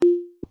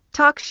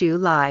TalkShoe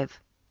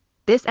Live.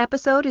 This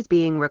episode is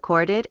being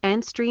recorded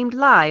and streamed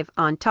live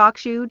on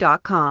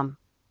TalkShoe.com.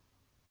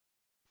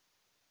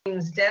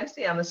 James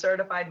Dempsey. I'm a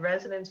certified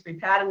resonance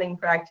repatterning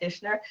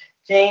practitioner.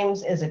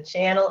 James is a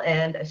channel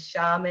and a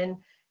shaman.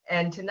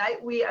 And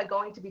tonight we are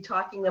going to be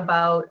talking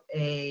about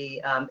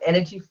a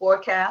energy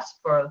forecast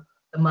for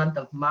the month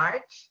of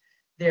March.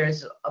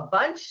 There's a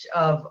bunch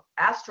of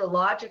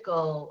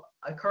astrological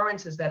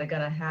occurrences that are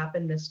going to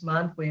happen this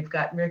month. We've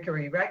got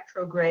Mercury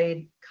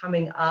retrograde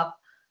coming up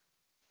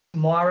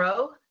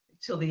tomorrow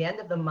till the end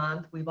of the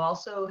month. We've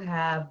also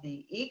have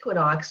the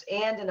equinox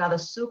and another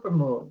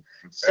supermoon.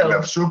 And the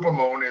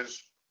supermoon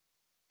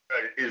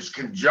is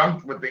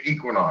conjunct with the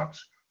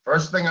equinox.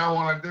 First thing I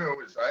want to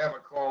do is I have a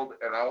cold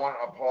and I want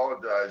to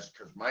apologize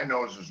because my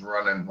nose is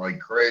running like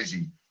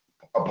crazy.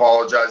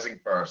 Apologizing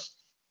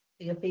first.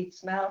 Do your feet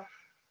smell?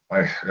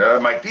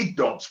 My feet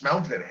don't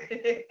smell today.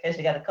 Because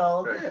you got a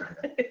cold?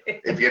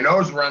 If your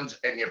nose runs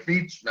and your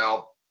feet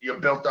smell, you're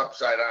built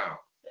upside down.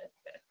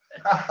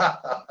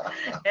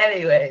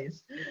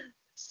 Anyways,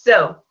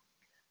 so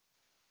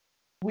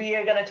we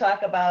are going to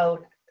talk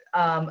about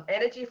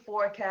energy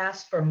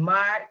forecast for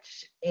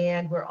March,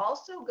 and we're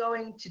also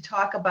going to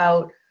talk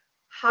about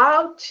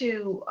how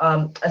to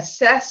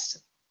assess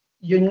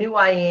your new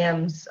I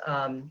Am's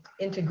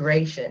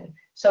integration.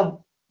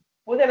 So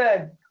we're going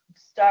to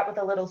start with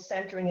a little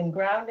centering and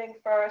grounding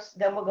first.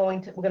 Then we're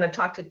going to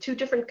talk to two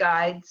different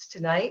guides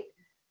tonight.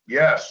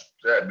 Yes,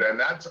 and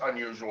that's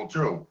unusual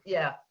too.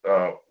 Yeah.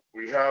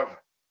 We have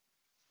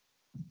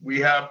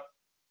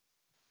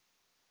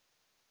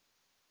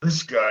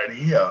this guy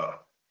here.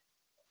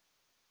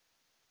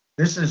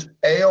 This is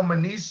Ao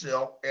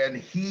Manisil, and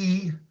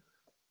he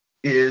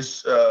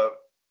is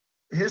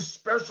his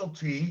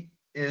specialty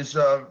is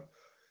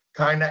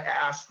kind of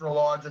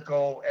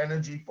astrological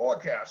energy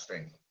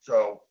forecasting.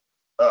 So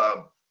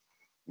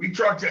we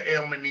talked to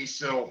Ao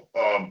Manisil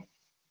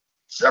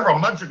several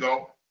months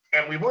ago,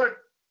 and we were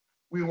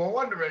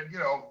wondering,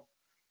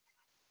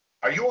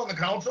 are you on the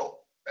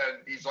council?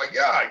 And he's like,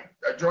 yeah,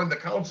 I joined the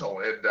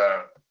council, and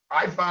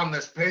I found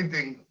this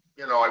painting.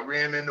 I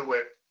ran into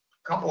it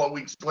a couple of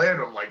weeks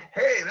later. I'm like,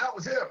 hey, that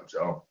was him.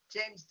 So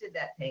James did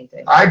that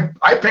painting.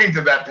 I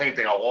painted that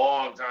painting a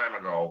long time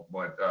ago,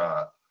 but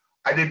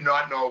I did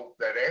not know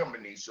that Ao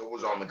Manisil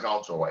was on the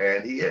council,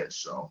 and he is.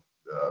 So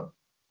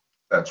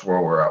that's where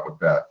we're at with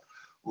that.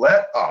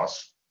 Let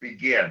us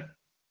begin.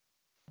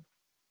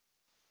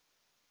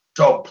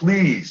 So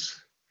please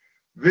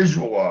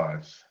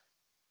visualize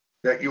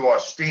that you are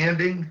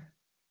standing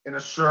in a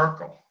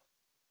circle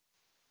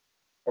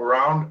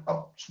around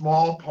a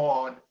small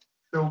pond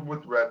filled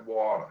with red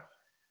water.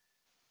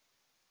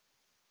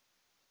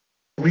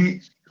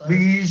 Please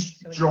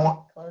join.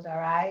 Close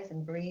our eyes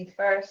and breathe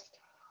first.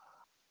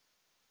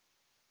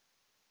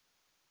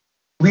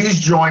 Please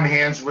join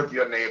hands with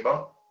your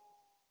neighbor.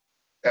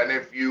 And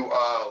if you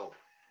are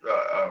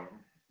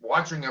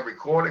watching a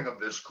recording of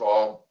this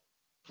call,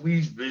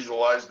 please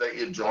visualize that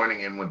you're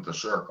joining in with the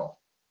circle.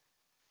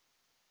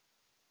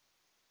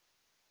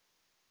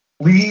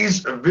 Please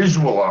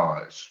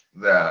visualize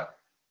that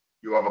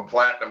you have a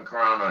platinum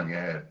crown on your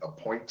head, a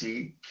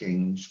pointy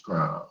king's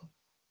crown.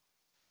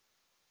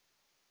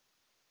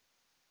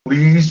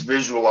 Please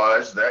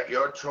visualize that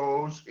your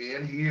toes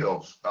and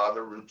heels are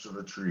the roots of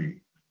the tree.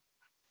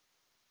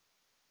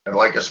 And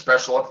like a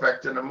special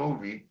effect in a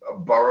movie,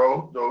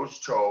 burrow those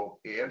toe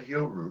and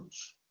heel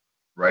roots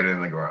right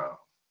in the ground.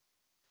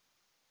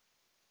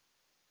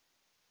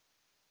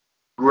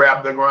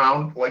 Grab the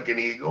ground like an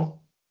eagle.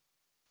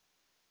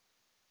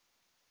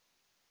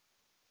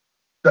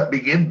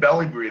 Begin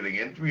belly breathing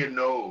in through your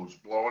nose,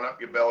 blowing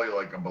up your belly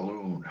like a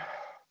balloon.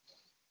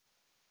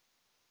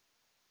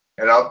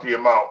 And out through your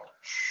mouth.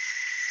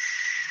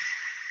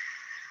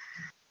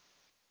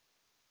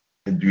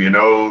 In through your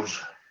nose,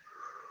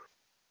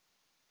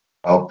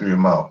 out through your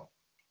mouth.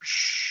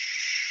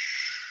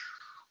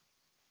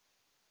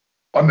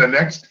 On the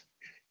next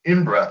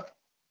in-breath,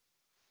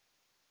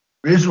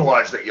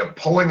 visualize that you're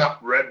pulling up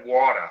red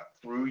water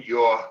through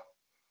your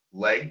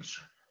legs,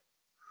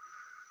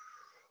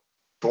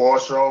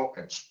 torso,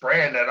 and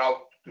spraying it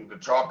out through the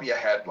top of your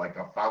head like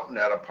a fountain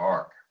at a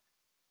park.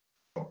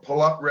 So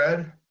pull up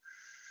red,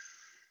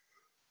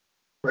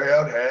 spray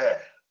out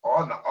head.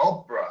 On the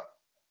out breath,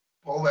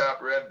 pull that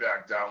red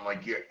back down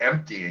like you're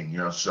emptying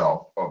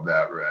yourself of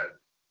that red.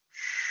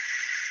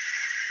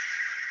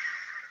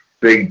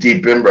 Big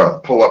deep in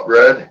breath, pull up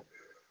red,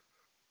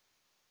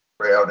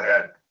 spray out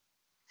head.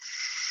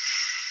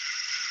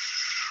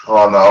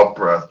 On the out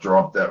breath,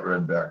 drop that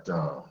red back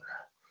down.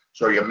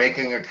 So you're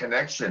making a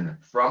connection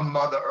from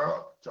Mother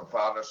Earth to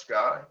Father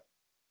Sky,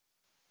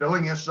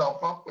 filling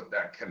yourself up with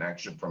that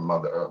connection from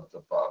Mother Earth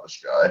to Father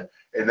Sky,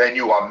 and then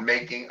you are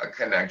making a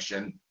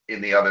connection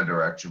in the other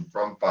direction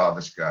from Father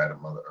Sky to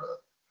Mother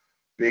Earth.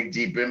 Big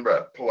deep in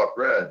breath, pull up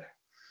red,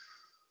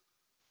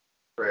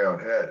 spray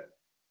out head.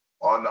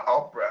 On the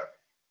out breath,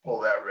 pull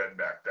that red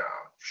back down.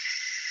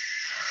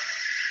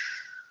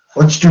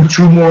 Let's do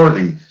two more of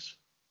these.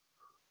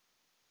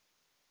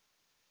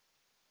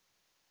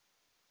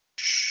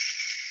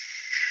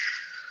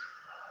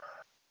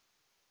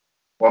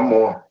 One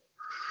more.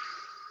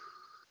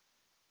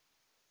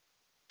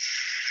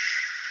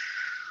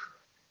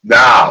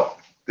 Now,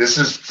 this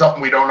is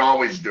something we don't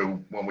always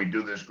do when we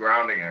do this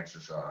grounding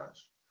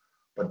exercise.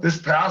 But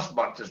this past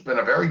month has been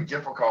a very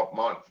difficult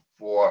month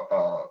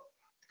for,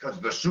 because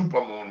the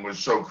supermoon was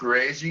so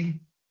crazy.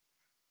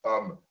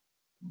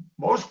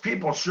 Most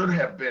people should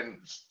have been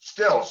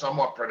still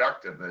somewhat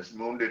productive. This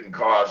moon didn't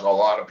cause a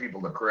lot of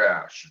people to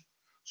crash.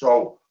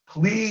 So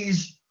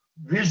please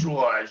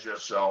visualize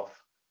yourself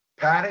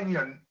patting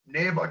your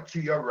neighbor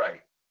to your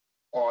right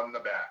on the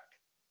back,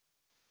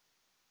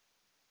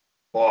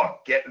 or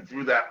getting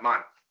through that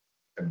month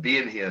and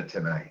being here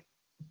tonight.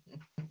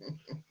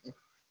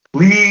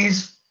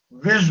 Please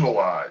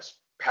visualize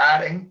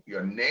patting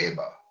your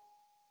neighbor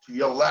to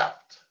your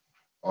left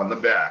on the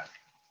back.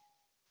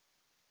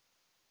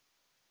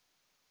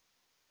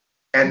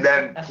 And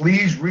then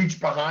please reach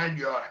behind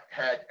your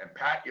head and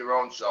pat your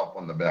own self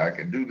on the back,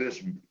 and do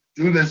this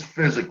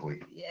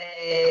physically.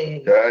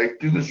 Yay. Okay,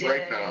 do this Yay.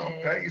 right now.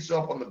 Pat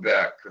yourself on the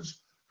back,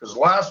 because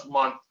last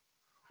month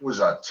was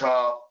a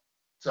tough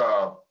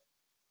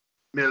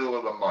middle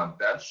of the month.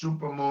 That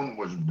supermoon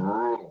was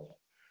brutal.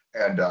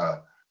 And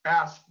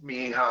ask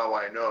me how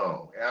I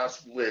know.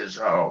 Ask Liz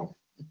how.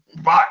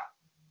 But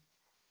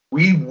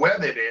we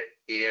weathered it,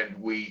 and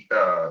we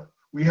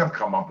have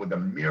come up with a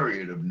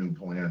myriad of new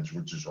plans,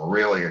 which is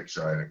really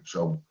exciting.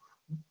 So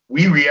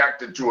we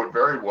reacted to it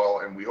very well,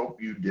 and we hope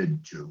you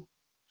did too.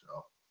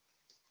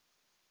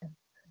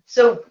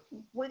 So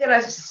we're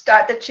going to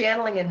start the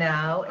channeling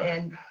now,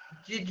 and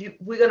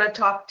we're going to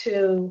talk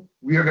to...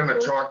 We are going to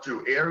talk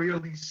to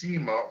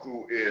Elisima,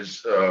 who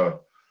is,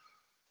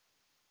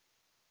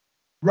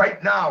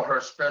 right now her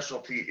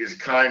specialty is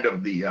kind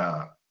of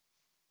the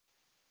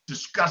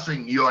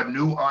discussing your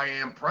new I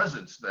am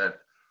presence, that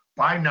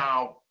by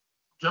now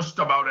just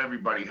about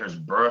everybody has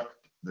birthed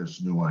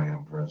this new I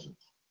am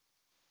presence.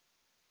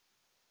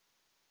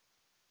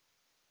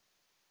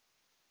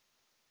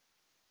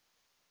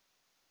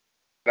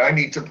 I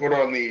need to put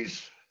on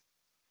these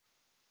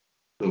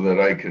so that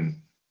I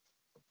can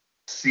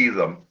see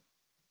them.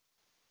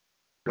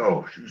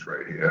 Oh, she's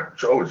right here.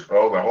 So is,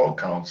 oh, the whole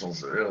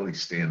council's really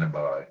standing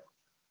by.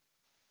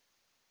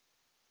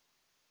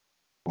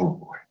 Oh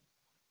boy.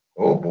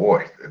 Oh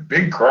boy. A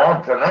big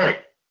crowd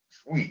tonight.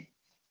 Sweet.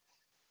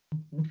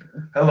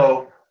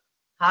 Hello.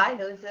 Hi,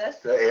 who's this?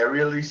 The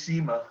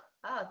Elisima.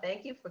 Oh,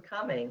 thank you for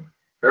coming.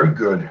 Very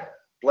good.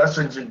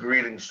 Blessings and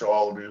greetings to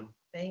all of you.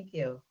 Thank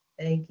you.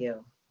 Thank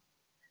you.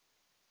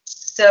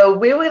 So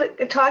we were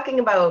talking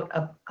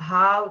about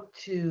how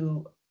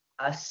to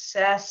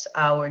assess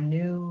our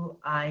new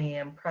I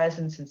am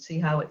presence and see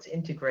how it's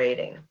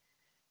integrating.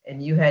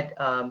 And you had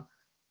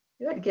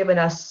given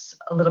us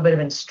a little bit of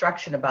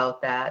instruction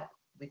about that.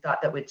 We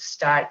thought that we'd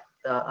start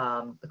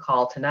the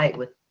call tonight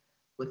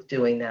with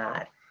doing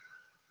that.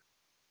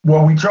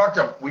 Well, we talked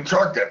at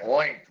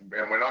length,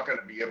 and we're not going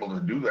to be able to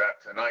do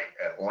that tonight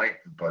at length,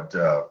 but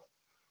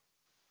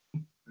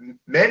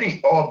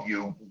many of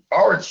you,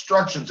 our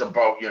instructions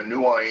about your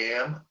new I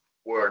am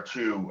were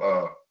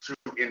to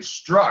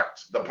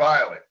instruct the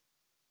pilot.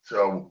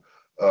 So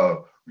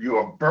you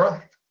have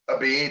birthed a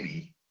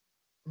baby,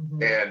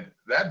 Mm-hmm. and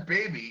that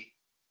baby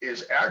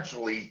is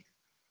actually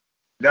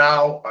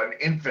now an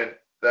infant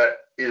that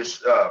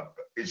is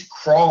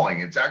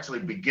crawling. It's actually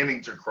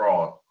beginning to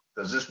crawl.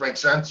 Does this make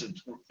sense? It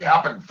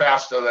happened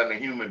faster than a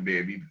human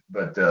baby,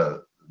 but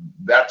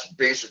that's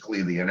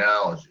basically the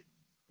analogy.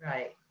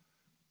 Right.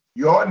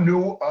 Your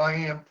new I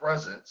am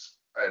presence,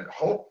 and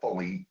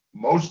hopefully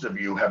most of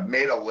you have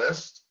made a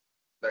list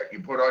that you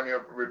put on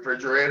your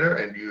refrigerator,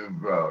 and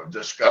you've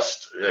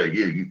discussed.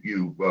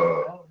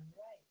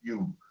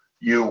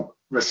 You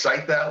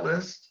recite that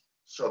list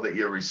so that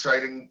you're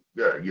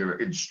you're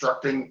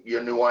instructing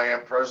your new I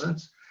am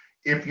presence.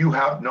 If you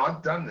have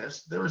not done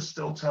this, there is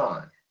still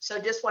time. So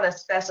just want to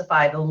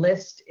specify, the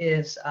list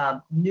is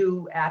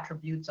new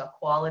attributes or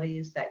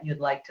qualities that you'd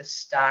like to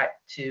start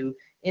to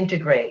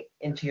integrate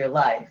into your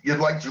life. You'd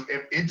like to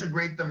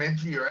integrate them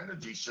into your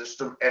energy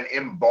system and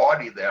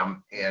embody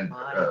them. And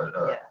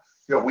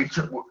Yes.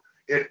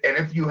 And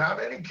if you have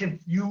any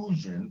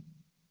confusion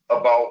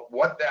about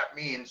what that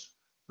means,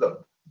 the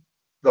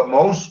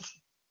most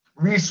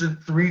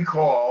recent 3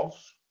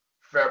 calls,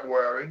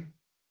 February,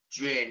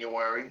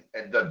 January,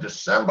 and the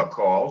December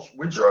calls,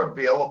 which are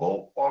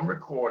available on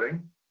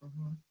recording,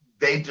 Mm-hmm.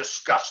 they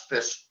discuss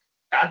this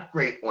at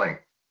great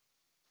length.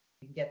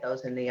 You can get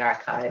those in the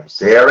archives.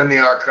 They're in the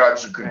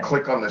archives. You can Right.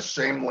 click on the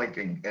same link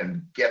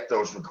and get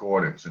those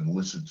recordings and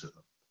listen to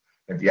them.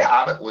 If you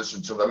haven't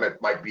listened to them,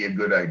 it might be a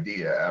good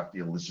idea after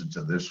you listen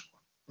to this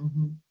one.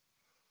 Mm-hmm.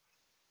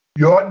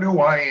 Your new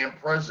I am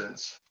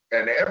presence,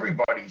 and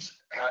everybody's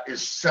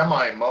is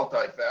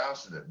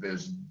multifaceted.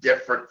 There's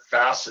different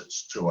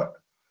facets to it.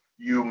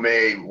 You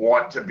may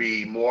want to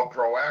be more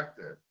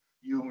proactive.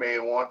 You may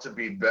want to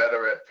be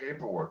better at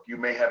paperwork. You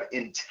may have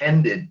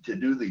intended to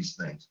do these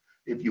things.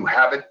 If you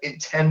haven't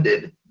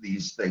intended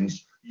these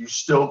things, you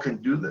still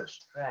can do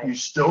this. Right. You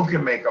still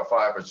can make a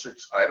 5 or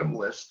 6 item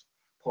list,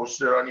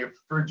 post it on your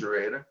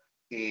refrigerator,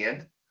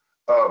 and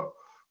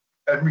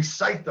and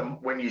recite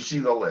them when you see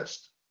the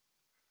list.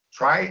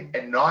 Try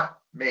and not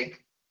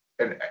make,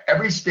 and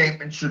every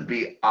statement should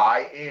be,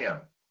 I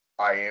am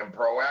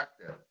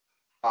proactive.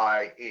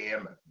 I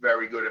am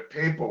very good at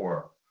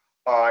paperwork.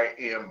 I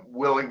am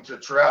willing to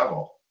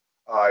travel.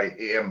 I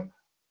am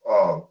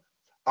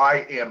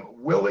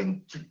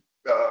willing to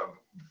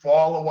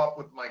follow up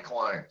with my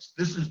clients.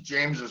 This is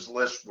James's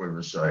list we're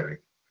reciting.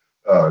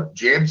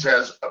 James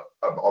has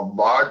a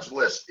large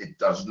list. It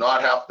does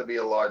not have to be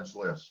a large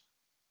list.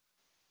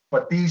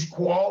 But these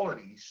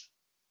qualities,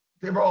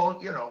 they're all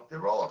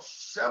a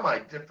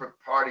semi-different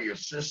part of your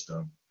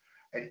system.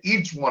 And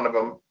each one of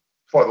them,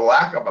 for the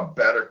lack of a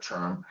better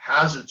term,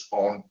 has its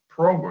own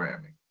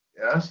programming.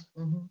 Yes?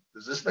 Mm-hmm.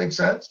 Does this make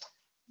sense?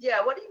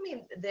 Yeah, what do you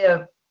mean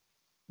they're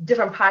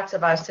different parts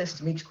of our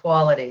system, each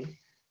quality?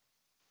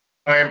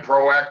 I am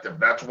proactive.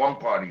 That's one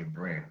part of your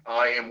brain.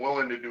 I am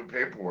willing to do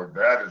paperwork.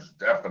 That is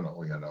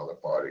definitely another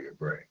part of your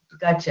brain.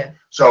 Gotcha.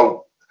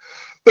 So,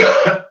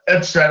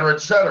 et cetera,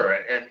 et cetera.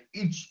 And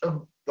each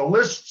of the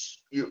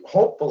lists you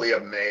hopefully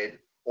have made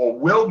or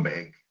will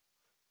make,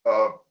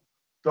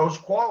 those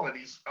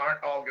qualities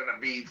aren't all going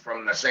to be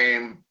from the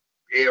same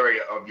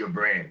area of your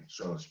brain,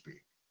 so to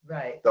speak.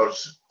 Right.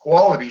 Those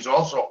qualities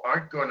also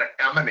aren't going to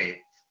emanate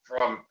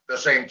from the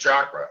same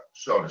chakra,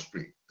 so to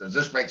speak. Does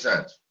this make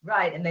sense?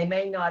 Right. And they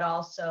may not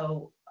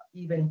also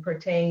even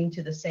pertain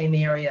to the same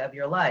area of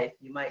your life.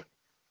 You might.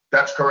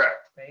 That's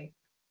correct. Right.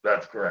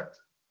 That's correct.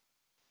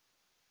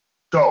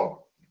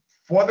 So,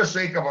 for the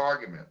sake of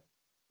argument,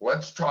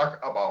 let's talk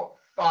about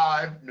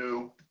five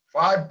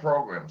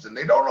programs. And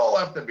they don't all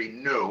have to be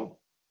new,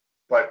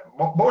 but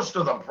most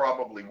of them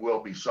probably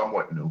will be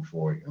somewhat new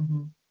for you.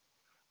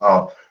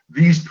 Mm-hmm.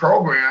 These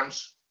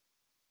programs,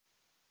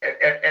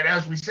 and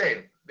as we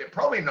say, they're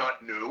probably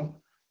not new.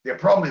 They're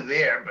probably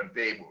there, but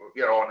they,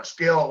 on a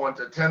scale of 1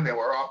 to 10, they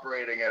were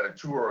operating at a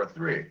 2 or a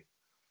 3.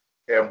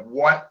 And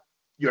what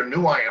your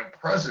new I Am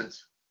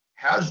Presence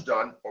has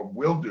done or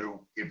will do,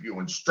 if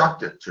you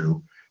instruct it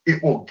to,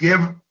 it will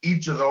give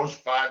each of those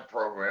 5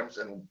 programs,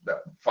 and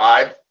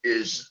 5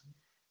 is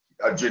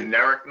a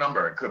generic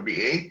number. It could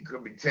be 8, it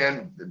could be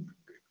 10,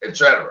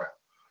 etc.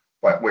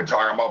 But we're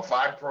talking about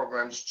 5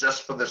 programs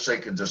just for the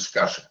sake of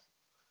discussion.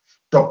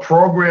 The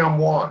program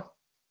 1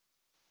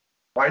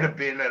 might have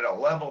been at a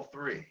level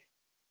 3,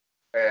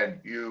 and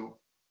you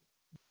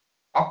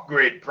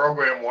upgrade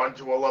program 1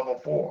 to a level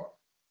 4.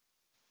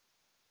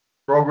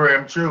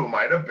 Program 2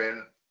 might have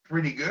been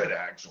pretty good,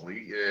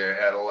 actually,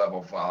 at a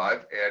level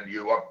 5, and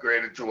you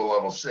upgrade it to a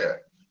level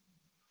 6.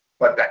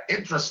 But the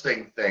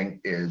interesting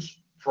thing is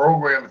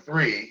program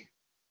 3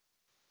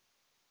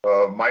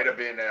 might have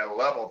been at a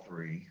level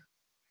 3,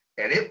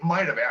 and it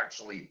might have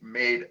actually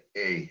made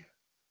a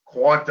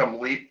quantum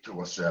leap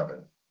to a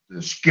 7,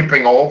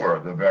 skipping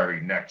over the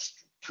very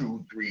next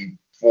 2, 3,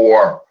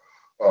 4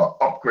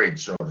 upgrades,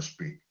 so to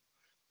speak.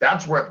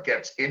 That's where it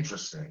gets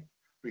interesting,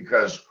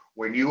 because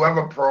when you have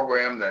a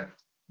program that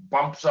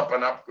bumps up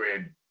an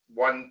upgrade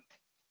 1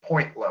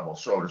 point level,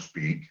 so to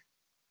speak,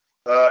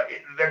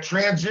 the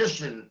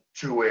transition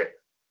to it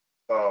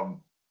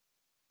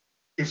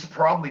is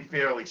probably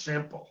fairly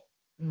simple.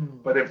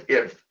 Mm. But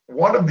if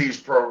one of these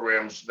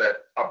programs that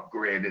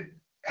upgraded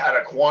had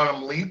a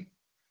quantum leap,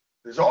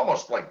 there's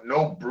almost like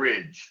no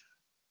bridge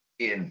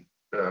in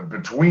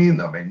between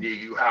them, and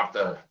you have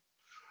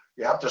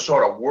to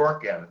sort of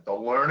work at it. The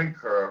learning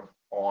curve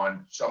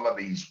on some of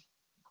these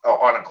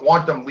on a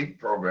quantum leap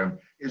program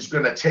is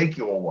going to take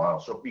you a while,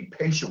 so be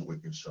patient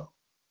with yourself.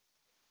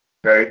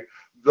 Okay,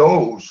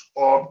 those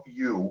of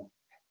you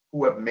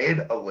who have made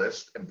a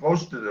list and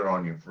posted it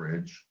on your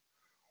fridge,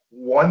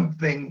 one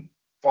thing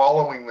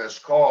following this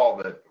call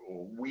that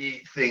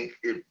we think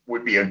it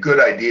would be a good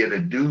idea to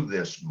do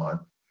this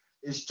month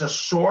is to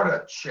sort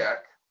of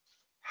check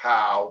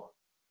how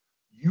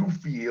you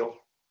feel.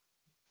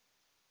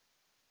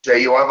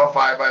 Say you have a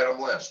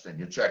 5-item list and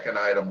you check an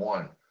item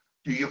 1.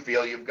 Do you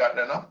feel you've gotten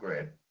an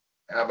upgrade?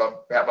 Have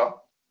a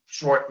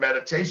short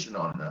meditation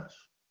on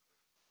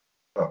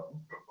this.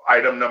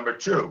 Item number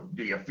 2,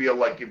 do you feel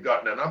like you've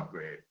gotten an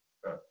upgrade?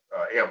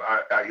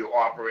 Are you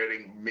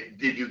operating?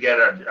 Did you get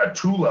a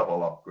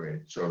 2-level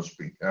upgrade, so to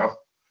speak?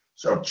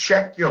 So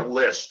check your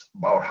list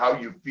about how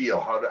you feel,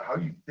 how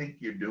you think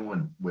you're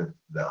doing with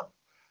them.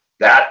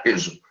 That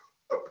is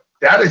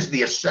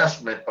the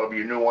assessment of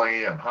your new I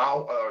Am.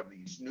 How are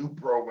these new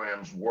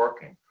programs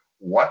working?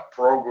 What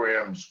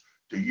programs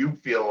do you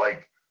feel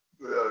like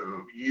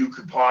you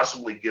could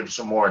possibly give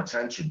some more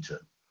attention to?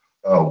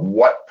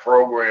 What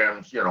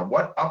programs,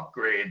 what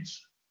upgrades,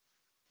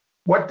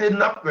 what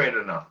didn't upgrade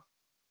enough?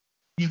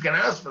 You can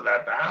ask for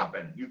that to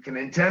happen. You can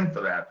intend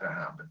for that to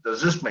happen.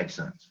 Does this make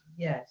sense?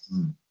 Yes.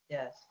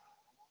 Yes.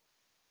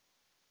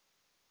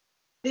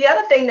 The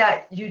other thing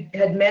that you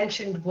had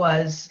mentioned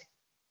was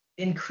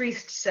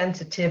increased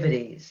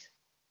sensitivities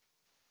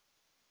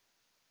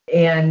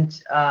and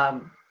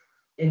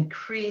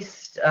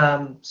increased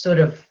sort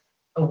of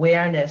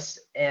awareness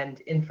and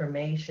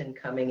information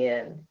coming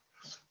in.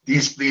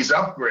 These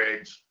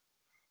upgrades,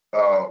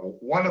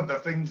 one of the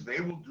things they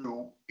will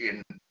do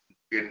in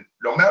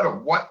no matter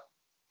what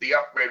the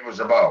upgrade was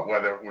about,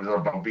 whether it was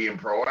about being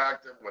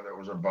proactive, whether it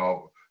was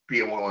about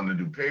being willing to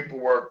do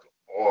paperwork,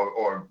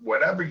 or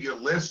whatever your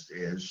list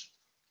is,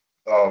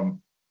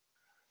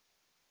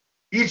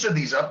 each of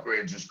these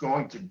upgrades is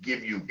going to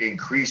give you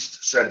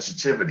increased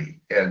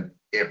sensitivity. And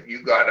if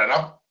you got an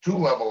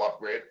 2-level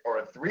upgrade or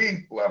a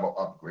 3-level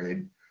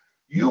upgrade,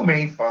 you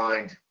may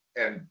find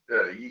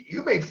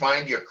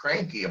you're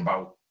cranky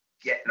about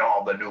getting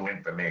all the new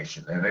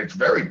information, and it's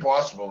very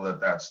possible that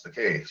that's the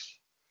case.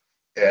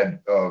 And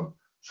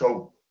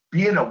so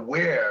being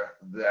aware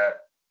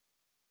that,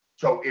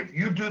 so if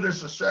you do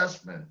this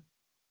assessment,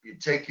 you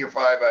take your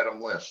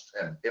 5-item list,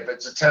 and if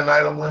it's a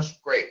 10-item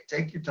list, great,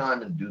 take your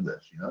time and do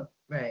this,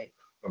 Right.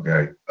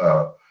 Okay.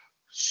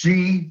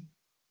 See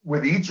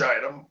with each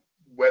item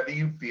whether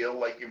you feel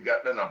like you've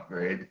gotten an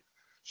upgrade.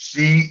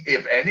 See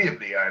if any of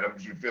the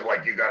items you feel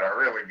like you got a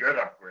really good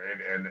upgrade,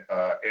 and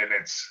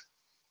it's,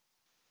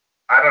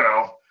 I don't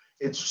know,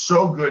 it's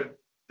so good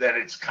that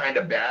it's kind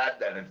of bad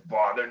that it's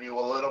bothering you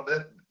a little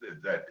bit.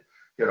 That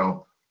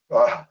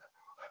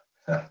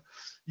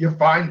you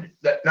find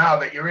that now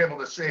that you're able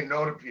to say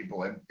no to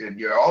people, and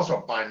you're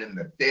also finding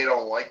that they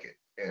don't like it,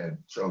 and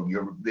so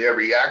their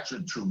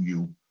reaction to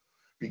you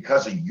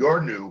because of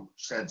your new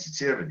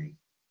sensitivity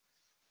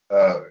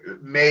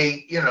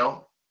may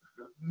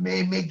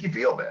make you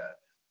feel bad.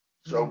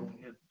 So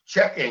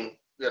checking,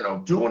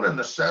 doing an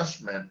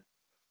assessment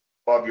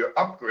of your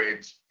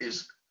upgrades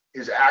is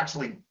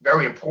actually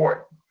very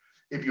important.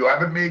 If you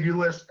haven't made your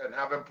list and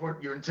haven't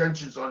put your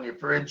intentions on your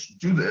fridge,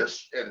 do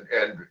this, and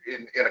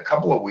in a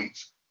couple of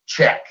weeks,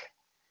 check.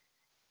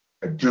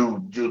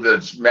 Do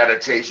this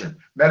meditation.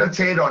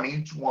 Meditate on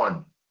each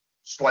one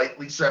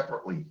slightly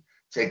separately.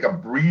 Take a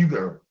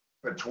breather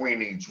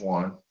between each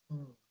one,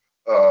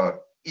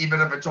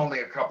 even if it's only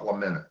a couple of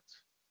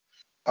minutes.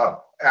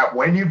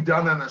 When you've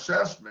done an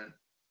assessment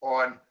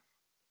on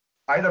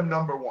item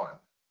number 1,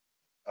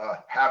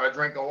 have a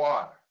drink of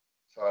water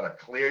so to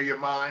clear your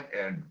mind,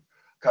 and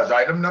because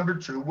item number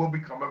 2 will be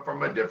coming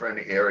from a different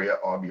area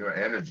of your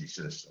energy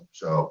system.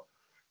 So,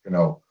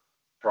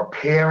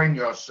 preparing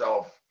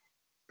yourself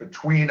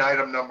between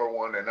item number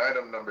 1 and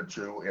item number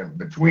 2, and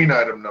between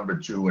item number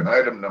 2 and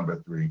item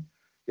number 3,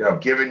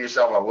 giving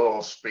yourself a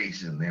little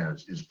space in there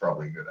is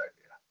probably a good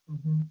idea.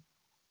 Mm-hmm.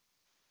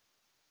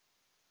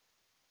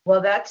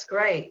 Well, that's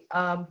great.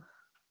 I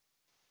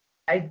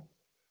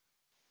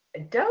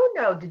don't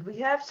know. Did we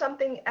have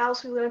something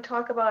else we were going to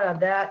talk about, or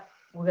that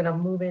we're going to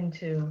move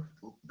into?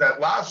 That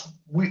last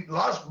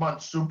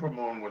month's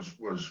supermoon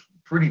was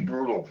pretty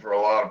brutal for a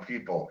lot of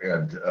people,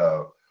 and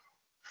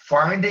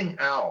finding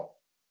out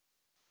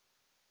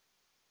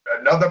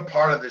another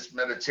part of this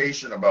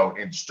meditation about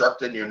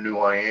instructing your new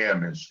I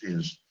am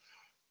is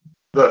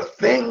the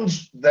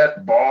things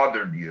that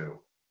bothered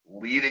you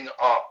leading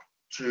up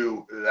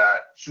to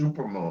that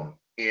supermoon,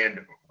 and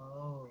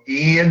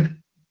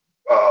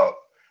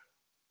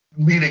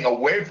leading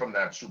away from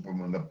that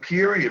supermoon. The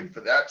period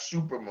for that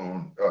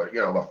supermoon,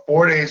 the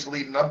 4 days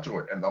leading up to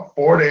it and the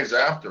 4 days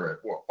after it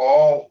were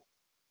all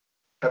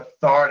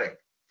cathartic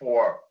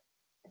for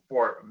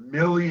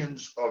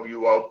millions of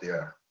you out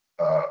there.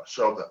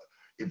 So that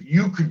if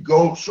you could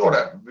go sort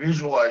of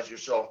visualize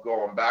yourself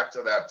going back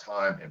to that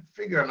time and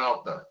figuring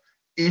out the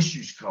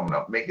issues coming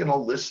up, making a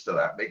list of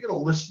that, making a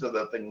list of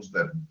the things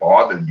that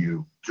bothered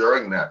you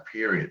during that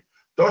period.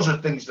 Those are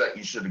things that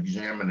you should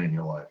examine in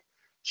your life.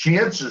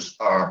 Chances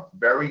are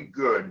very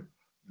good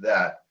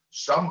that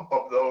some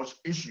of those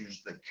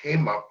issues that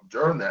came up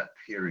during that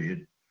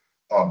period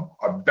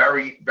are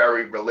very,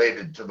 very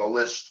related to the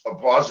list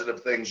of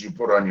positive things you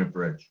put on your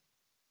fridge.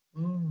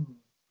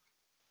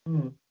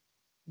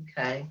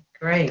 Okay,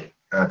 great.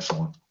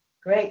 Excellent.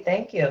 Great,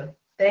 thank you.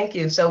 Thank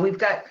you. So we've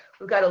got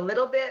a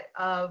little bit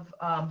of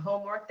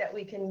homework that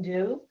we can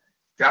do.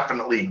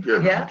 Definitely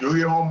good. Yeah. Do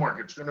your homework.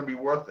 It's going to be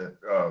worth it.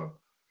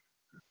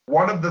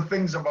 One of the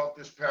things about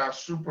this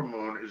past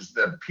supermoon is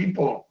that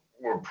people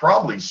were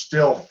probably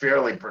still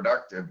fairly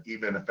productive,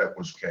 even if it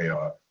was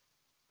chaotic.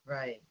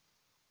 Right.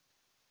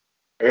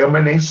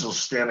 Eomanicel's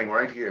standing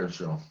right here,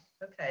 so.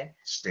 Okay.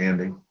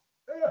 Standing.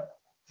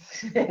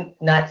 Yeah.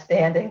 Not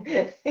standing.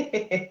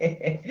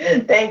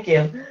 Thank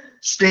you.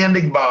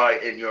 Standing by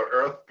in your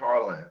earth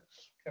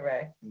parlance.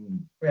 Correct.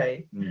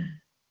 Right.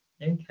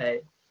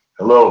 Okay.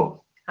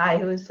 Hello. Hi,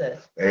 who is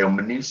this?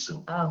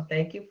 Eomanicel. Oh,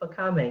 thank you for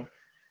coming.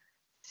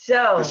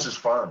 So this is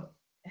fun.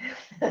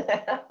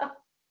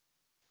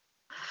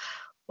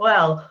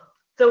 Well,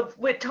 so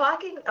we're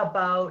talking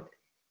about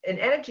an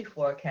energy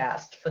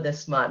forecast for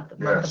this month, the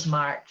month of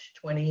March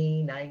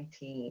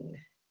 2019.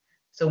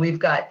 So we've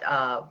got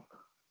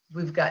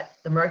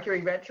the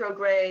Mercury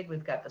retrograde,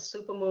 we've got the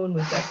supermoon,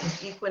 we've got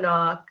the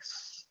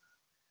equinox.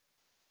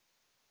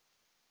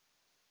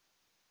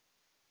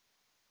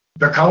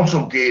 The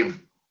council gave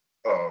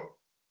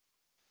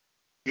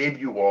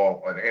you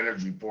all an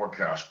energy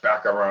forecast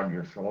back around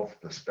your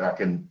solstice back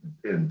in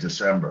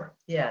December.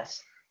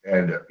 Yes.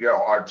 And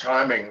our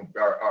timing,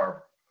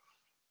 our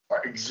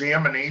our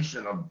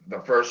examination of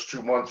the first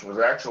 2 months was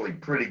actually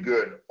pretty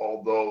good,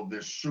 although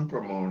this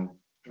supermoon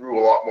threw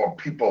a lot more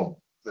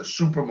people, the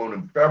supermoon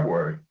in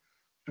February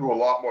threw a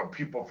lot more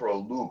people for a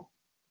loop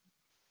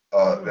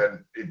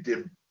than it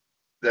did,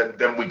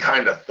 than we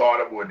kind of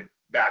thought it would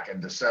back in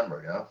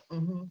December, yeah?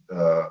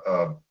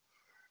 Mm-hmm.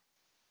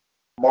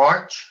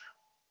 March,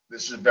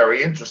 this is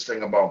very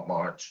interesting about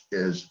March,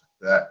 is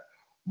that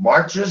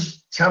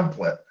March's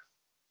template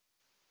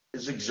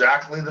is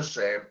exactly the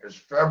same as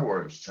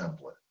February's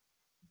template.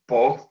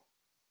 Both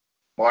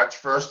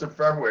March 1st and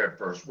February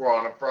 1st were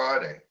on a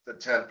Friday. The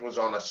 10th was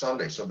on a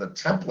Sunday. So the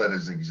template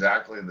is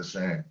exactly the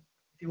same.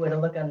 If you were to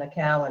look on the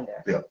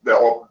calendar. Yeah,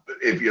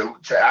 if you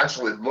to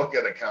actually look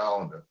at a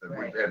calendar,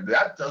 Right. and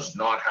that does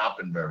not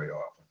happen very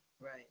often.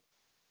 Right.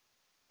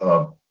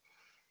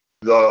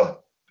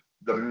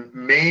 The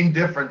main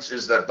difference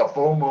is that the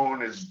full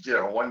moon is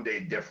 1 day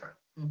different.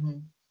 Mm-hmm.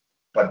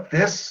 But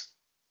this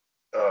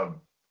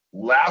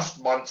last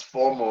month's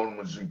full moon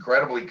was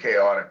incredibly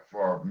chaotic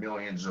for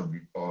millions of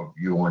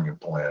you on your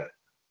planet.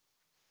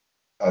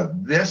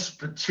 This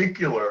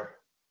particular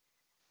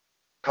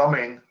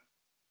coming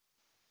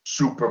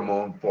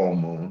supermoon, full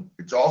moon,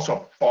 it's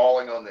also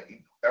falling on the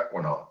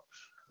equinox.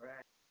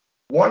 Right.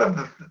 One of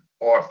the,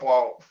 or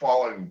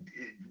falling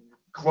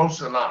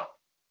close enough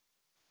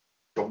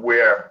to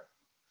where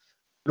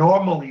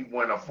normally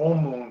when a full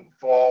moon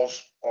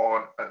falls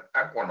on an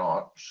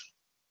equinox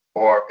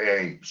or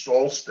a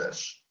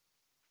solstice,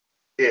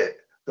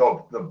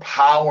 the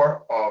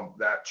power of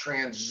that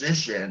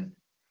transition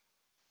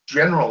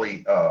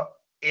generally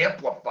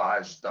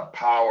amplifies the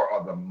power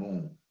of the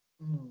moon.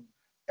 Mm-hmm.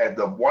 And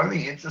one of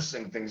the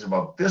interesting things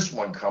about this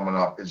one coming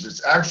up is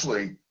it's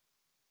actually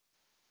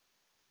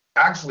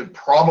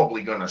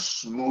probably going to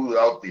smooth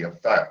out the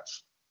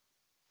effects.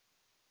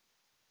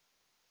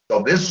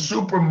 So this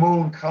super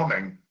moon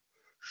coming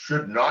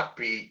should not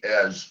be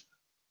as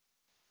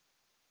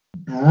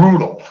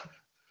brutal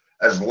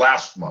as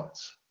last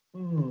month's.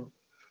 Mm-hmm.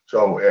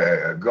 So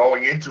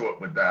going into it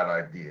with that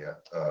idea,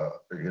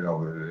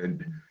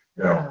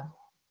 Yeah.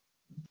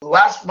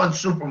 last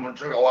month's supermoon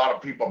took a lot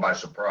of people by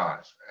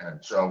surprise,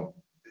 and so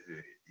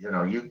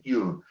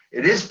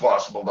it is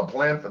possible to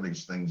plan for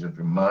these things if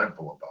you're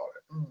mindful about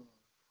it. Mm-hmm.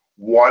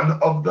 One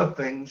of the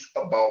things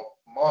about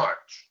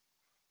March,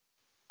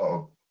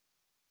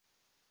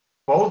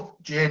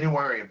 both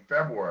January and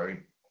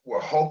February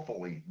were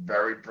hopefully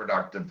very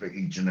productive for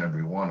each and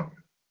every one of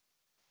you.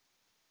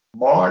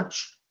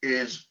 March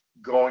is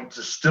going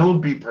to still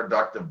be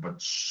productive,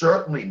 but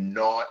certainly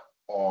not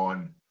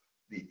on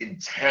the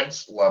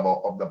intense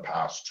level of the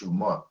past 2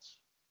 months.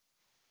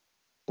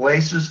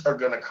 Places are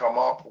going to come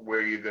up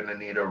where you're going to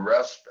need a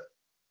respite.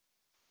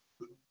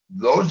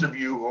 Those of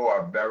you who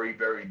are very,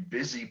 very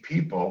busy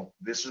people,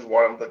 this is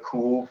one of the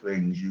cool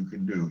things you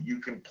can do. You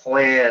can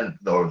plan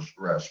those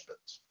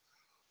respites.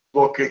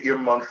 Look at your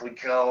monthly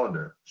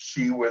calendar.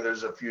 See where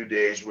there's a few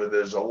days where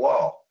there's a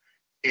lull.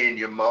 In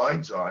your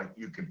mind's eye,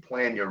 you can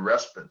plan your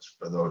respites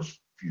for those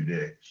few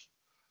days.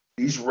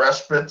 These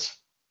respites,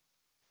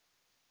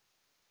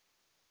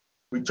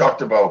 we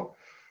talked about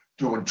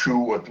doing 2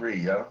 or 3,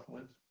 yeah?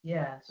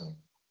 Yes.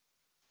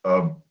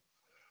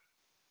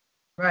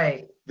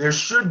 Right. There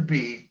should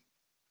be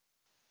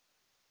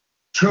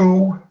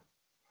 2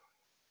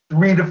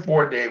 3 to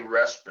 4 day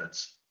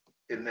respites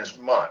in this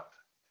month.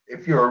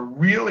 If you're a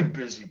really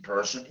busy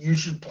person, you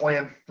should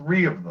plan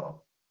 3 of them.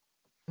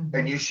 Mm-hmm.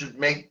 And you should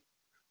make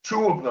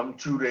 2 of them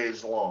 2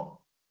 days long.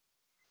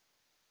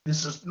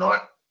 This is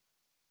not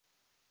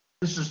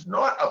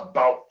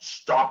about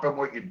stopping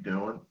what you're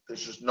doing.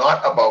 This is not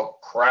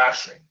about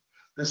crashing.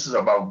 This is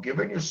about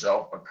giving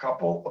yourself a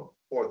couple of,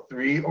 or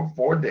 3 or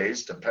 4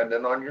 days,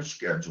 depending on your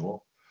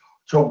schedule,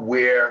 to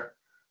where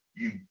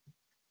you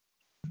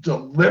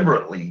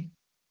deliberately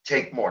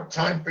take more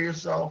time for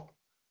yourself,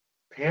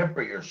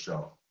 pamper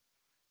yourself,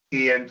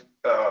 and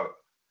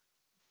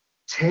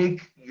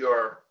take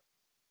your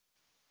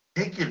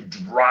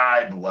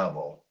drive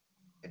level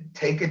and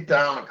take it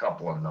down a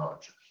couple of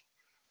notches.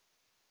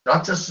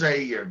 Not to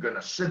say you're going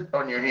to sit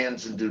on your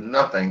hands and do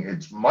nothing.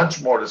 It's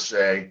much more to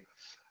say,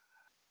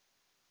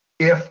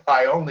 if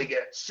I only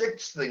get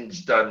 6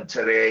 things done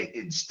today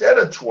instead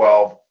of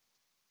 12,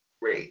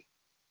 great.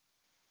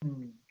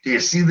 Do you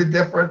see the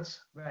difference?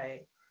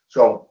 Right.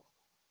 So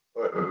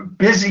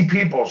busy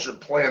people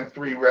should plan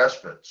 3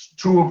 respites,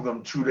 2 of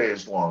them 2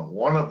 days long,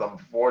 1 of them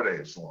 4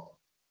 days long.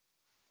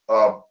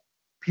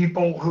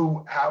 People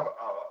who have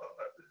a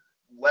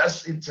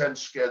less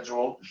intense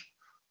schedule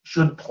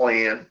should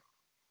plan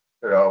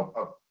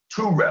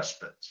 2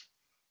 respites,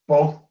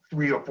 both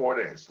 3 or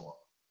 4 days long.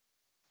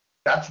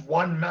 That's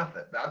one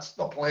method. That's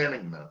the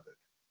planning method.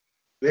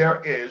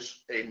 There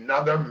is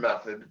another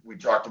method. We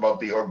talked about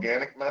the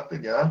organic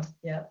method, yeah?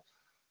 Yeah.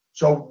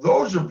 So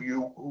those of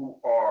you who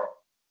are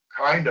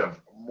kind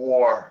of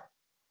more,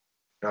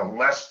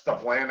 less the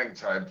planning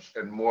types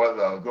and more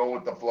the go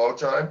with the flow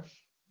types.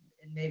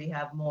 And maybe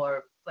have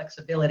more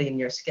flexibility in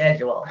your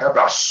schedule. Have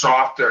a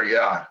softer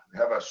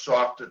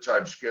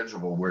type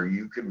schedule where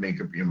you can make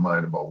up your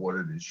mind about what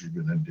it is you're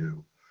going to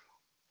do.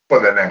 for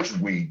the next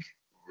week,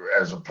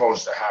 as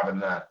opposed to having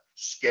that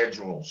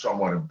schedule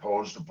somewhat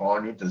imposed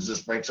upon you. Does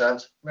this make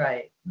sense?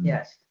 Right.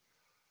 Yes.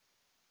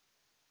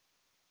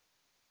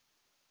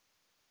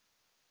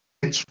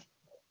 It's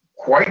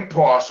quite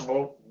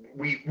possible.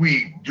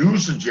 We do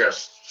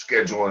suggest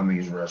scheduling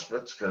these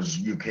respites because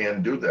you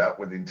can do that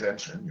with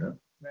intention. Yeah.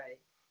 Right.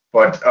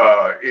 But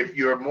if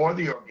you're more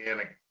the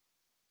organic,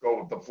 go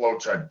with the flow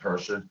type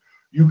person,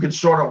 you can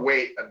sort of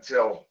wait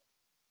until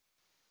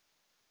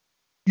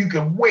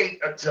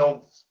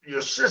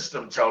your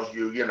system tells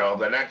you,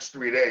 the next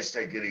 3 days,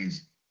 take it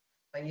easy.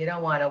 But you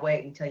don't want to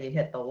wait until you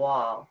hit the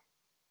wall.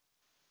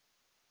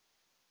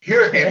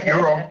 Here, if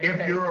you're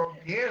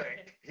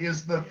organic,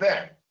 here's the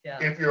thing. Yeah.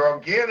 If you're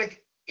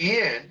organic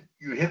and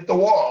you hit the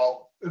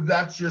wall,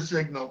 that's your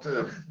signal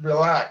to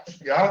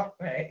relax. Yeah.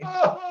 Right.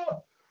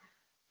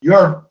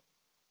 You're,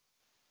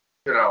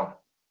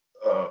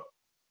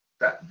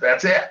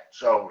 that's it.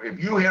 So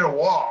if you hit a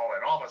wall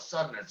and all of a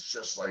sudden it's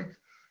just like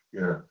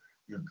you're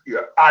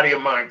out of your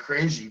mind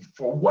crazy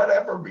for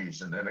whatever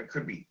reason, and it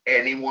could be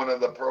any one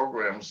of the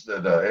programs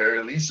that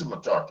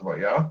Elizabeth talked about.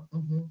 Yeah.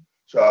 Mm-hmm.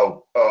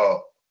 So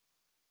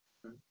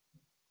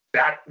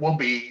that will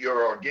be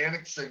your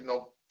organic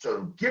signal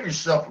to give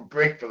yourself a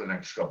break for the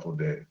next couple of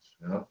days.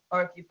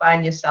 Or if you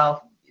find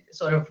yourself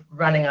sort of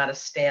running out of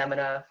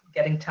stamina,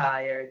 getting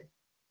tired.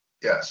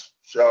 Yes.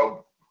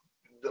 So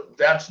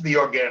that's the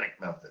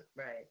organic method.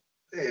 Right.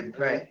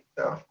 Right.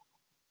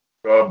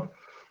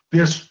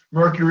 This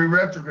Mercury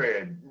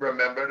retrograde,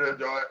 remember to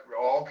dot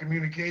all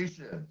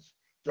communications,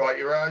 dot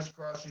your I's,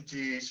 cross your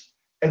T's,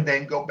 and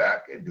then go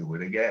back and do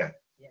it again.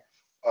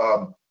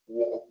 Yeah.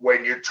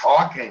 When you're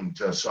talking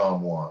to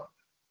someone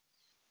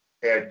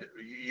and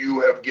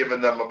you have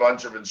given them a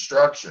bunch of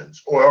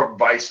instructions, or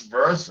vice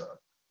versa,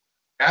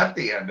 at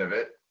the end of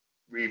it,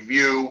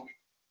 review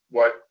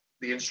what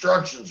the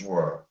instructions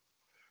were,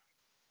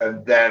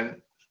 and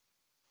then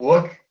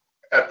look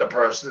at the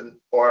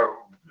person or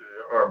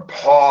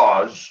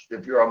pause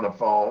if you're on the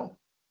phone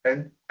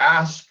and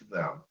ask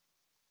them,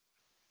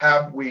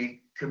 have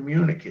we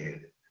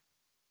communicated?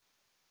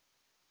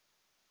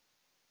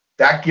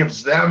 That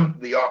gives them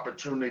the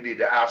opportunity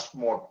to ask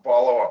more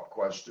follow-up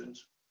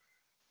questions,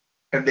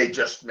 and they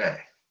just may.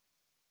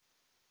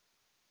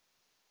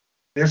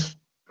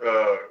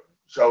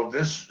 So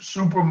this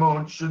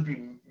supermoon should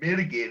be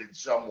mitigated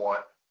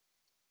somewhat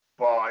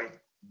by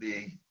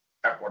the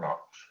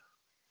equinox.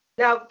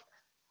 Now,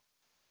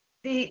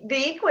 the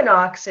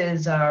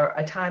equinoxes are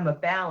a time of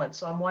balance.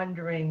 So I'm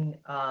wondering,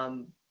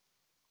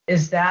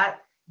 is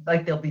that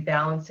like they'll be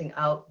balancing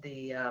out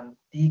the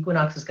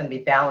equinox is going to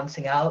be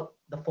balancing out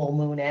the full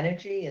moon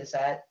energy? Is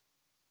that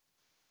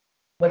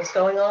what's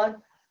going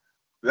on?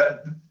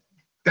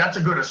 That's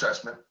a good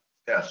assessment.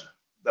 Yes.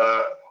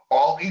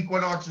 All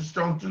equinoxes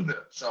don't do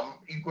that. Some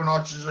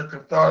equinoxes are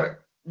cathartic.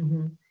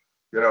 Mm-hmm.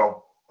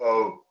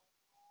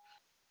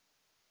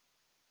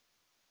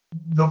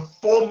 The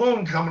full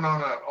moon coming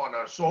on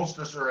a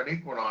solstice or an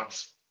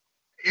equinox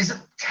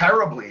isn't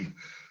terribly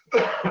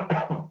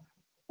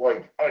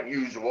like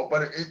unusual,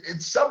 but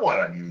it's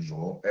somewhat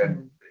unusual.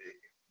 And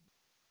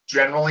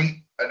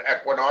generally, an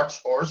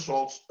equinox or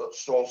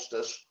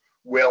solstice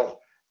will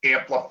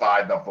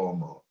amplify the full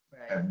moon.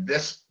 Right. And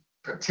this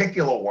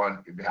particular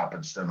one, it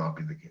happens to not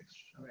be the case.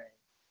 Right.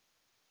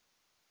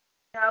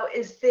 Now,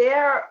 is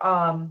there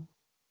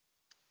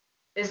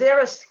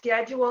a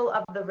schedule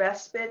of the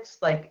respites?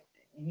 Like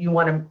you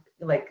want to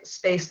like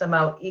space them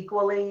out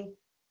equally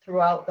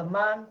throughout the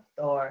month,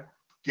 or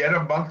get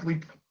a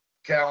monthly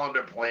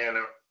calendar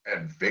planner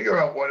and figure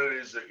out what it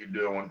is that you're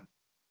doing,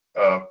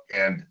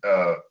 and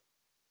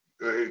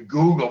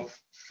Google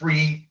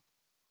free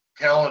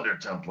calendar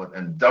template,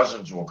 and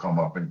dozens will come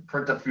up, and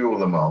print a few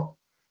of them out.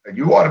 And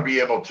you ought to be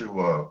able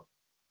to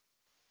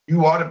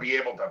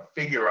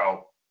figure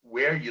out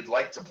where you'd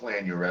like to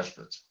plan your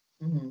respites.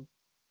 Mm-hmm.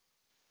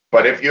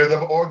 But if you're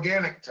the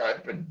organic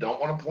type and don't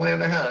want to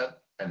plan ahead,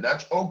 and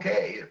that's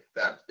okay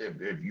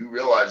if you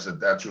realize that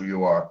that's who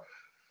you are,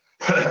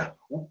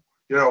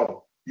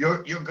 you're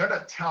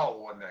gonna tell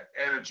when the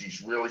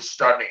energy's really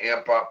starting to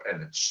amp up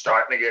and it's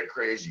starting to get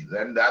crazy.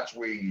 Then that's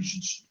where you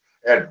should,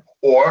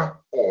 or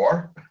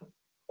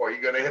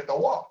you're gonna hit the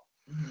wall.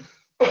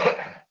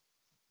 Mm-hmm.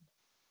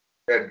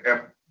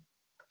 and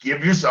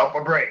give yourself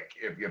a break.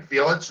 If you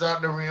feel it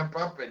starting to ramp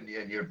up and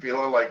you're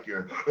feeling like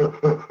you're,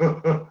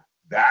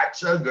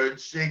 that's a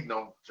good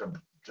signal to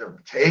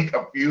take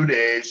a few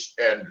days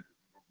and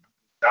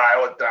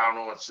dial it down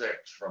to a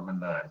 6 from a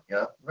 9.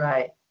 Yeah.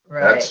 Right.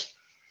 That's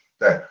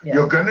that. Yeah.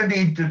 You're gonna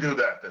need to do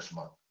that this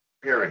month.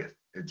 Period.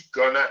 It's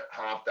gonna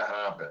have to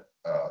happen.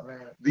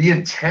 Right. The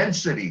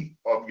intensity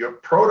of your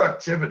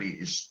productivity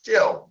is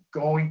still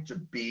going to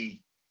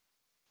be.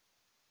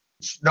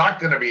 It's not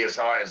going to be as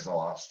high as the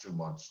last 2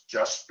 months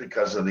just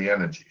because of the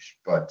energies.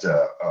 But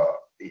the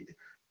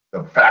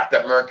fact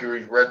that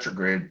Mercury's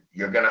retrograde,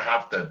 you're going to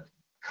have to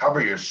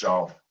cover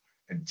yourself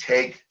and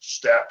take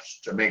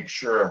steps to make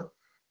sure,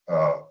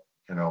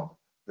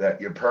 that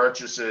your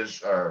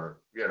purchases are,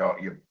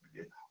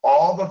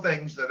 all the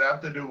things that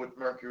have to do with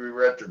Mercury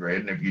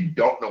retrograde. And if you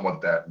don't know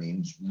what that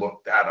means,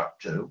 look that up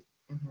too.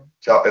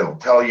 Mm-hmm. It'll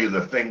tell you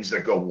the things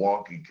that go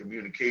wonky.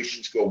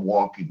 Communications go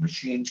wonky.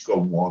 Machines go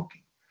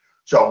wonky.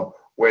 So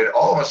when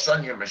all of a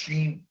sudden your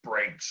machine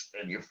breaks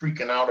and you're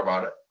freaking out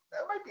about it,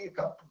 that might be a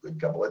good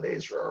couple of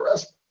days for a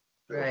respite.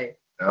 Right.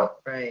 Yeah.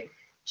 Right.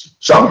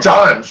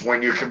 Sometimes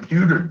when your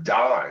computer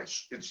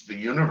dies, it's the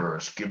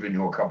universe giving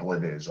you a couple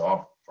of days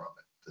off from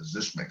it. Does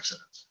this make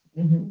sense?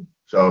 Mm-hmm.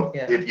 So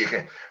if you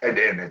can, and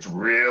it's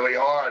really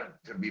hard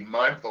to be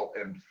mindful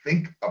and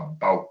think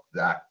about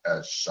that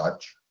as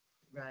such.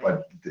 Right.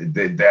 But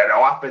that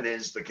often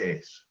is the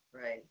case.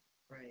 Right.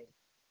 Right.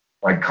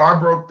 My car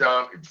broke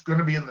down. It's going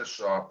to be in the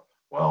shop.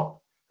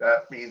 Well,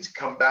 that means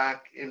come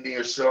back into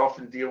yourself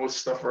and deal with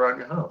stuff around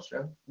your house.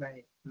 Yeah.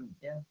 Right.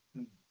 Yeah.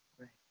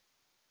 Right.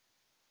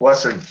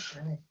 Blessings.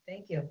 All right.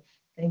 Thank you.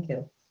 Thank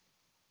you.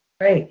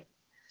 Great.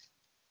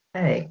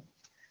 Hey.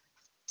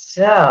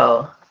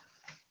 So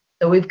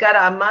we've got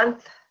our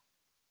month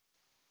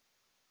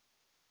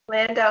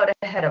planned out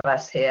ahead of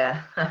us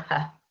here.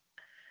 How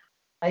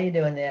you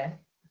doing there?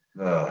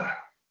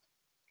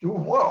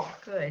 Doing well.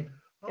 Good.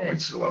 Oh, we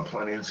still have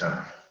plenty of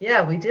time.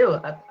 Yeah, we do.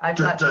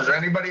 Does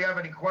anybody have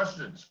any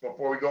questions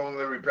before we go into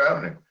the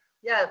repatterning?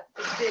 Yeah, it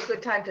would be a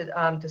good time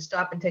to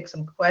stop and take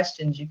some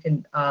questions. You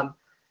can So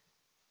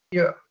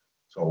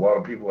a lot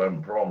of people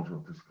having problems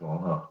with this call,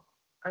 huh?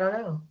 I don't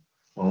know.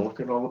 Well, look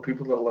at all the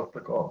people that left the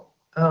call.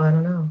 Oh, I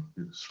don't know.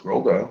 You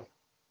scroll down.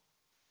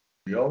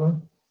 See all that?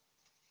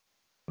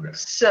 Okay.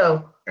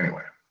 So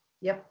anyway.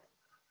 Yep.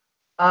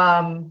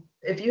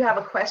 If you have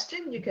a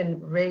question, you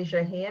can raise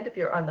your hand. If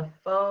you're on the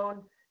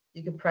phone,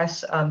 you can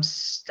press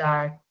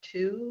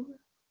 *2.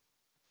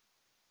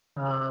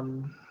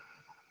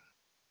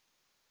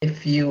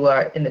 If you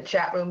are in the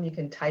chat room, you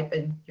can type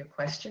in your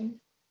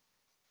question.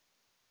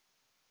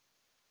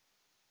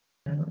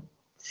 I don't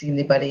see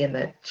anybody in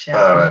the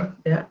chat room.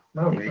 Yeah.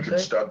 No, but you can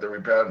start the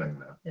repatterning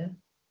now. Yeah.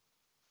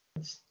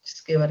 Let's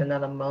just give it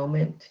another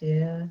moment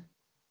here.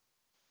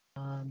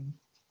 All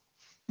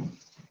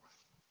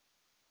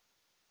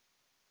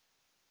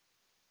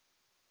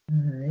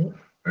right.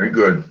 Very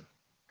good.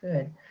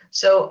 Good.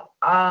 So,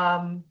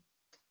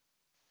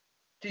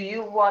 do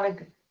you want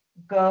to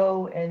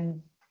go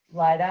and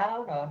lie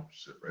down or?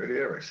 Sit right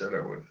here. I said I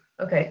would.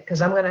 Okay,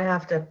 because I'm going to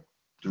have to.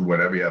 Do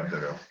whatever you have to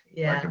do.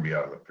 Yeah. I can be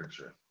out of the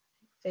picture.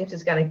 James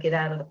is going to get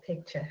out of the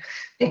picture.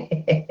 You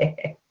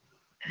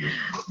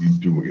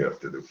do what you have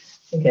to do.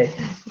 Okay,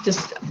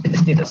 just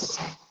do this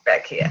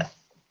back here.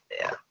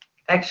 Yeah.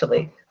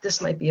 Actually,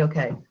 this might be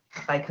okay.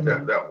 If I come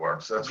in. That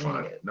works. That's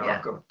fine. No,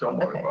 yeah. Don't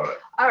worry about it.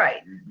 All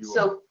right.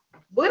 So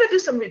we're going to do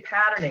some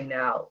repatterning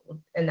now.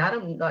 And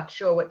I'm not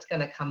sure what's going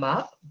to come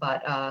up,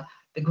 but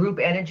the group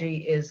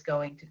energy is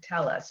going to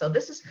tell us. So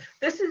this is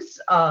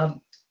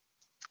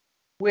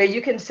where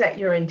you can set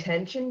your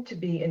intention to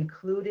be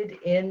included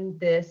in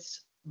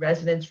this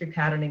resonance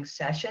repatterning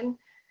session.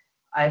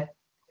 I've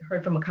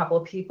heard from a couple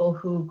of people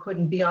who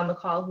couldn't be on the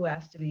call who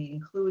asked to be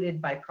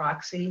included by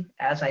proxy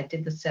as I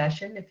did the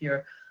session. If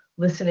you're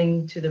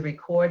listening to the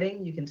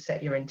recording, you can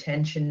set your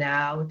intention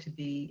now to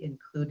be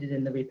included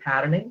in the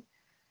repatterning.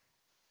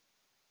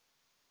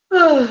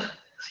 Oh,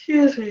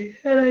 excuse me.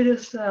 And I'm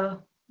just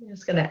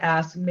going to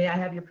ask, may I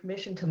have your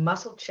permission to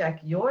muscle check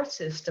your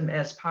system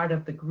as part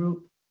of the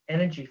group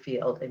energy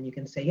field? And you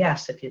can say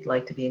yes if you'd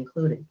like to be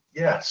included.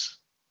 Yes.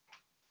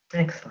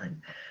 Excellent.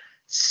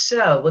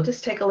 So we'll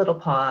just take a little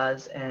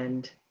pause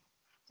and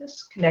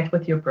just connect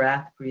with your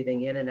breath,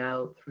 breathing in and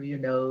out through your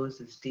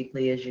nose as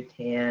deeply as you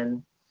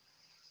can.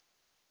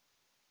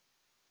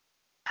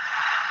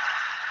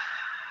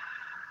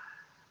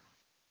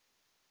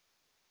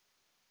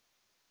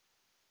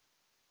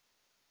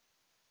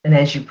 And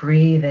as you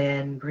breathe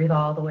in, breathe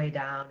all the way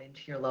down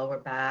into your lower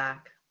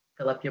back.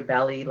 Fill up your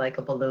belly like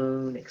a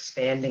balloon,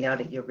 expanding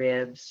out at your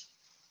ribs.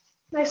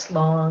 Nice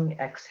long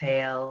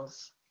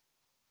exhales.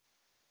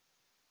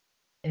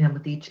 And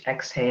with each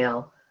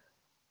exhale,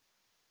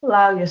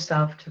 allow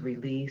yourself to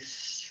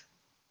release,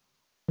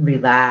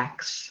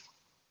 relax,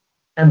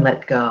 and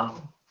let go.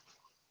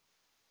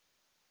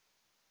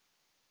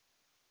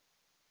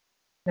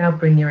 Now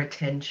bring your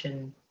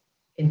attention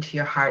into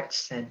your heart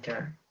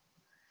center.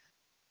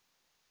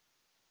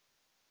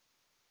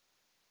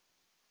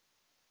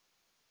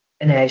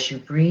 And as you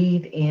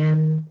breathe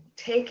in,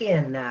 take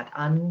in that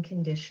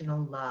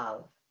unconditional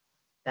love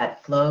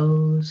that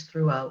flows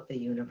throughout the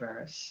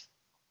universe.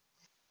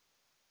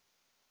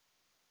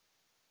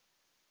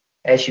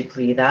 As you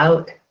breathe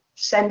out,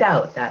 send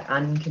out that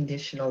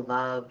unconditional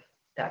love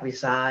that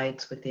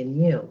resides within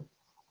you.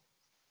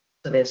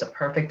 So there's a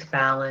perfect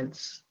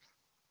balance,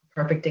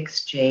 perfect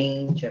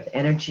exchange of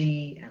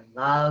energy and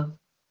love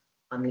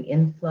on the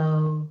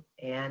inflow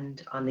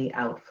and on the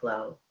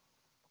outflow.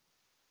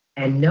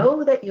 And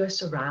know that you're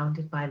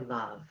surrounded by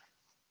love,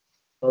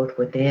 both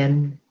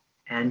within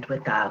and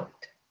without.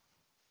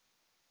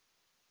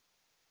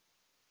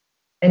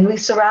 And we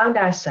surround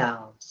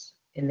ourselves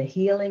in the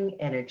healing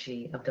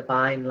energy of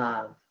divine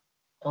love.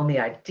 Only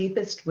our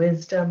deepest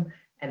wisdom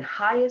and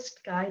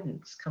highest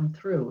guidance come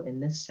through in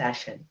this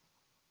session.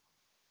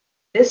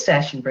 This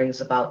session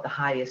brings about the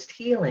highest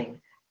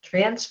healing,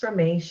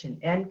 transformation,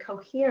 and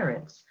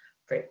coherence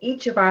for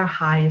each of our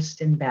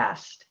highest and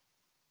best.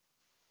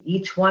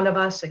 Each one of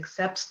us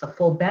accepts the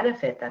full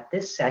benefit that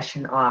this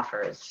session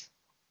offers.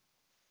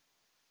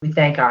 We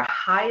thank our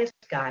highest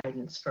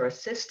guidance for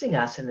assisting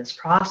us in this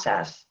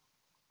process,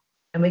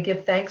 and we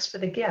give thanks for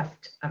the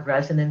gift of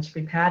resonance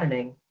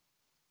repatterning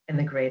and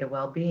the greater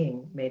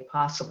well-being made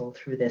possible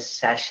through this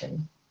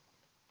session.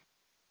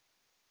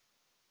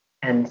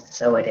 And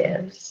so it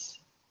is.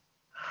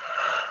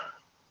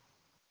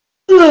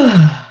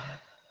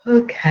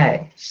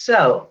 Okay,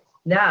 so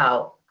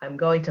now I'm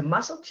going to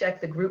muscle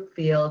check the group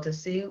field to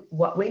see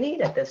what we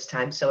need at this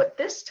time. So at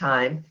this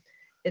time,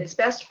 it's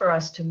best for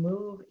us to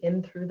move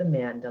in through the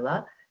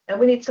mandala, and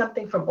we need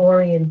something from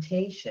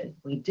orientation.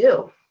 We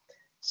do.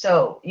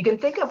 So you can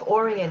think of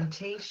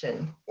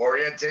orientation.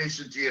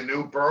 Orientation to your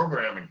new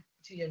programming.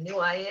 To your new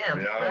I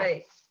am. Yeah.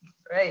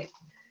 Right.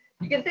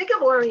 You can think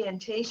of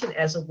orientation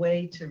as a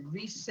way to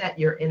reset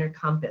your inner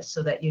compass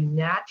so that you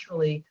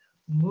naturally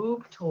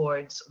move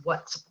towards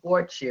what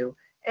supports you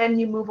and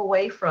you move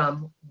away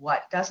from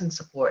what doesn't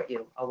support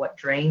you or what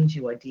drains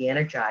you or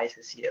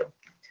de-energizes you.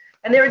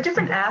 And there are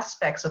different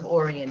aspects of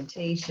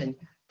orientation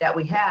that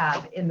we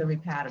have in the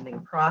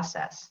repatterning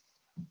process.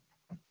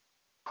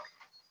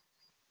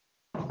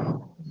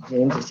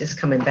 James is just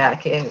coming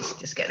back in. He's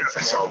just getting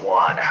some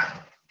water.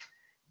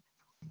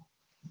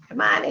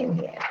 Come on in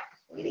here,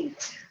 sweetie.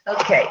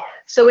 Okay,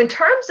 so in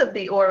terms of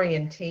the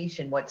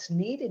orientation, what's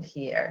needed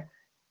here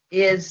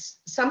is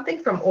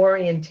something from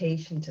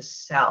orientation to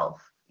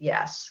self.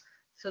 Yes.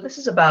 So this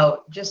is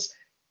about just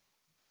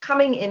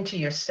coming into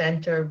your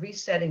center,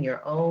 resetting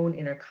your own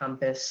inner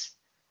compass.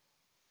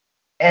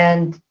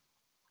 And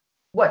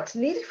what's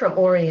needed from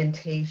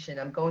orientation,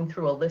 I'm going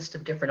through a list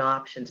of different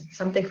options.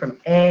 Something from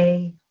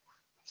A,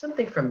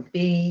 something from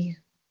B,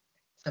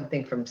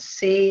 something from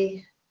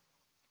C,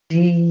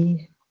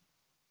 D,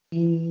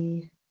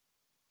 E,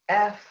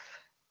 F,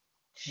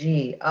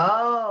 G.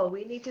 Oh,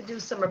 we need to do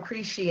some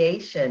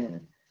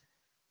appreciation.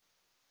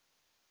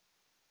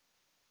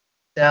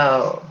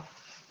 So,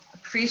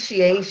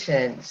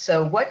 appreciation.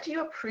 So what do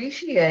you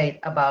appreciate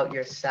about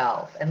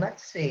yourself? And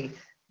let's see,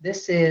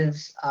 this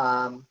is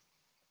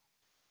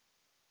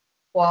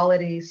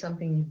quality,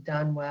 something you've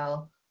done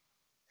well.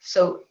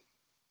 So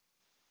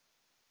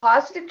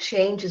positive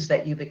changes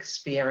that you've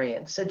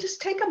experienced. So just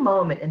take a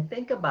moment and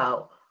think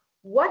about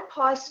what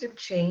positive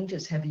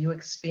changes have you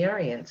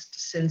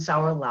experienced since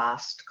our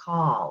last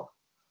call?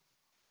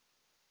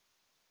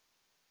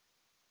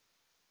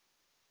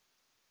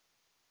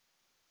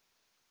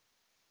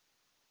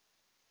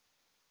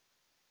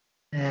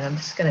 And I'm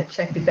just going to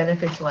check the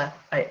beneficial if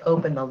I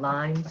open the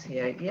lines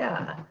here.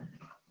 Yeah.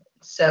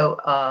 So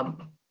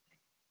I'm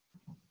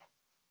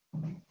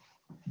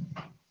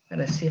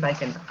going to see if I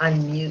can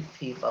unmute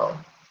people.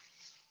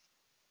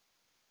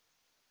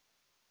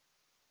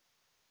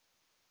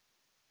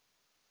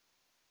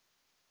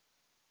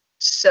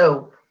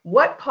 So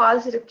what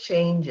positive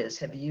changes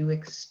have you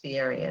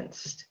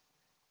experienced?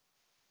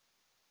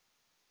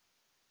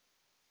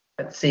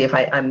 Let's see if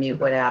I unmute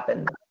what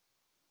happened.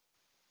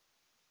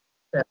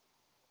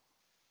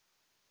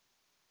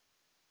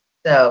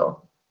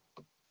 So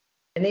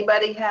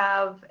anybody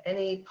have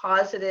any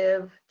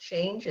positive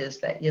changes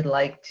that you'd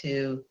like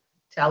to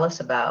tell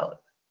us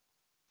about?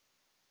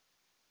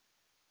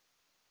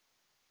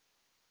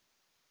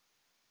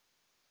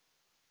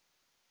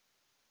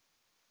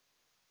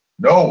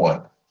 No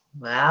one.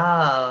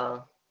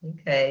 Wow.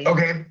 Okay.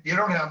 Okay, you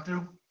don't have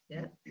to.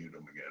 Yeah. Mute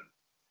them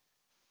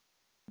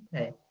again.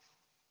 Okay.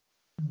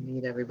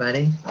 Meet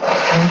everybody.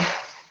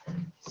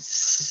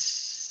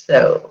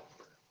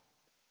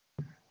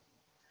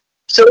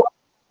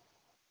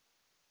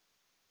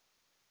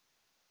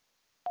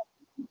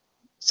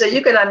 So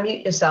you can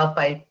unmute yourself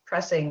by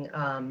pressing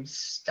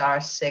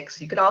 *6.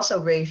 You could also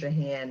raise your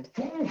hand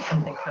if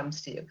something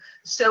comes to you.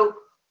 So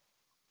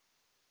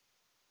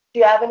do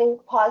you have any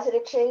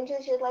positive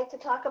changes you'd like to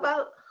talk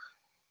about?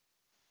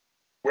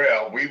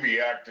 Well, we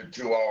reacted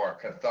to our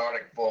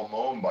cathartic full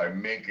moon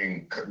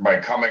by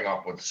coming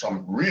up with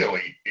some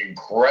really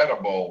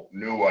incredible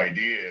new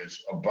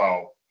ideas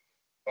about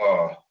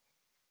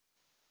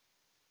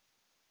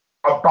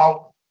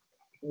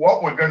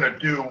what we're going to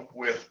do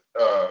with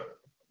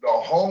the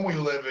home we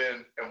live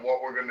in and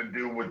what we're going to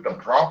do with the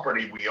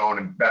property we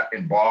own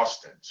in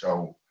Boston.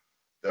 So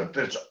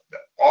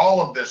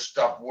all of this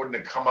stuff wouldn't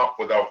have come up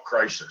without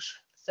crisis.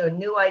 So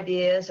new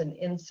ideas and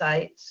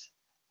insights.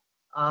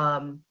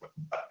 And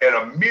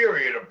a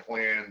myriad of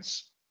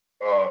plans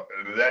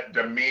that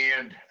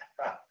demand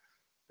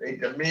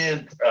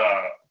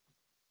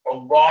a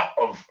lot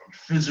of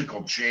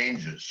physical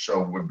changes.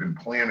 So we've been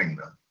planning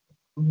them.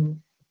 Mm-hmm.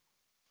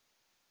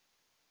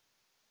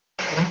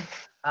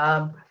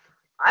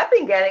 I've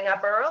been getting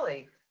up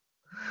early,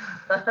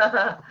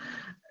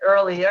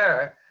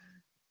 earlier.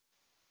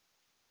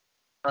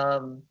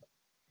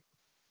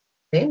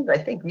 James, I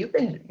think you've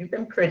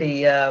been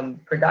pretty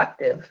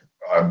productive.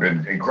 I've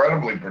been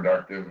incredibly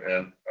productive,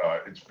 and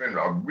it's been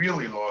a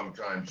really long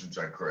time since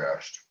I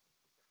crashed,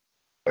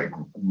 like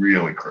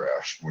really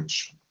crashed,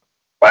 which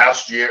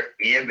last year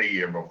and the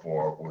year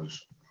before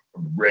was a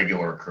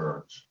regular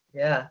occurrence.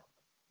 Yeah.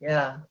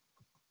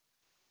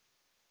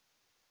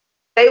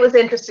 It was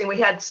interesting. We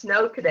had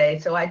snow today,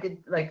 so I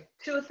did like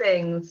two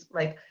things.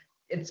 Like,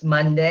 it's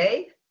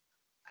Monday,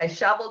 I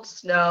shoveled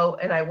snow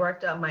and I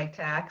worked on my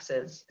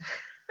taxes.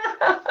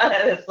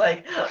 And it's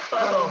like,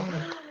 oh,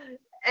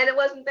 and it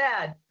wasn't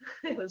bad.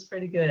 It was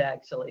pretty good,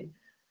 actually.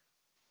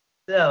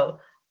 So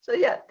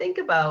yeah, think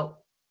about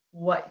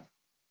what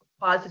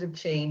positive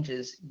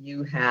changes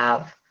you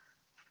have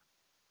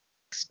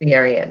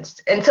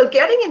experienced. And so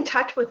getting in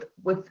touch with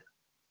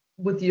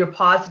your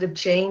positive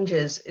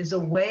changes is a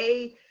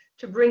way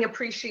to bring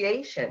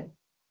appreciation.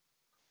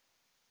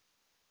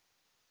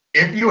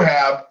 If you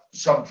have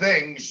some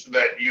things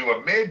that you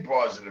have made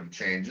positive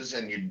changes,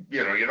 and you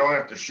don't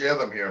have to share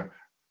them here,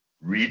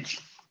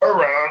 reach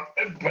around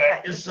and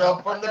pat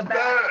yourself on the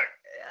back.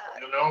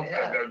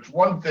 That's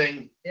one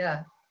thing.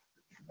 Yeah.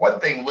 One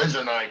thing Liz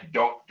and I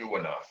don't do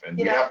enough, and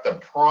we have to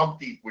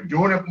prompt. We're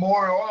doing it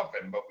more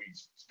often, but we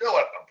still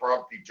have to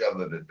prompt each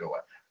other to do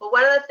it. But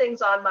one of the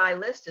things on my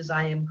list is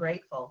I am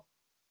grateful.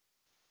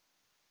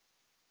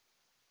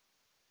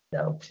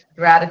 So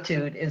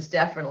gratitude is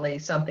definitely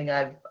something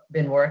I've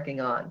been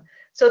working on.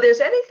 So there's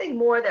anything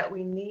more that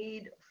we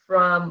need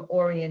from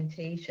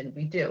orientation?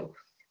 We do.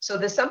 So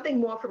there's something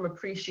more from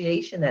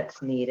appreciation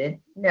that's needed?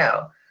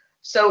 No.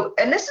 So,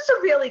 and this is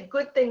a really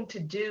good thing to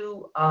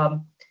do.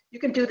 You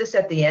can do this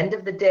at the end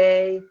of the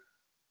day.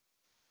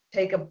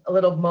 Take a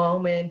little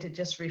moment to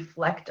just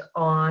reflect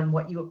on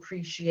what you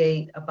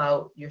appreciate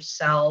about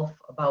yourself,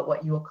 about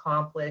what you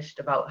accomplished,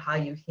 about how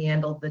you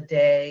handled the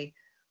day,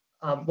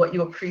 what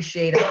you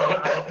appreciate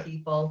about other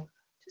people,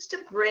 just to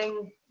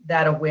bring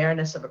that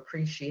awareness of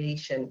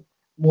appreciation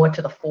more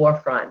to the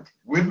forefront.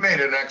 We've made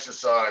an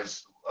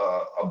exercise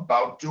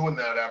about doing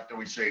that after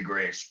we say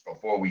grace,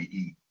 before we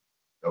eat.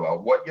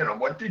 About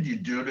what did you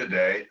do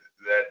today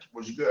that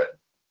was good?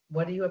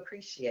 What do you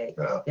appreciate?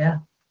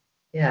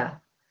 Yeah.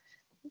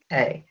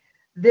 Okay.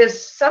 There's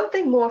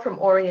something more from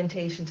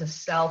orientation to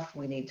self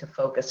we need to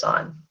focus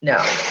on.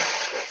 No.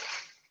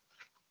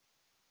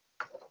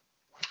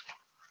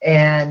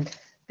 And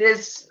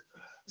there's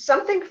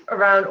something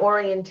around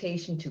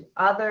orientation to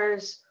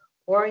others,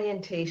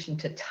 orientation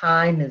to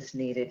time is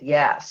needed.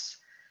 Yes.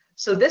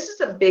 So this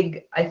is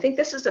I think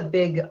this is a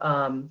big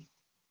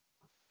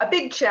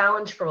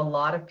challenge for a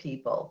lot of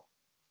people,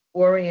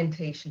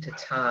 orientation to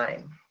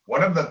time.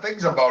 One of the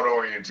things about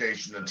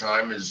orientation to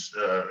time is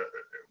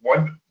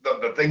one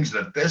of the things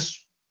that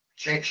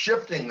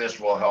shifting this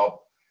will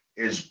help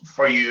is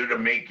for you to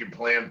make your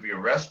plan for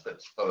your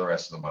respites for the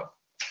rest of the month.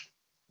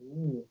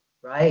 Ooh,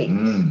 right.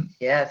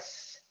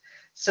 Yes.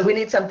 So we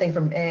need something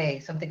from A,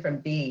 something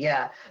from B.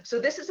 Yeah. So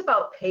this is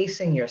about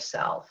pacing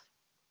yourself.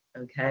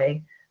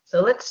 Okay.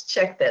 So let's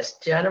check this.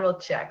 General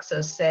check.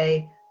 So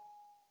say,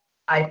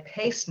 I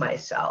pace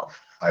myself.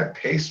 I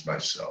pace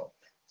myself.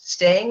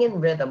 Staying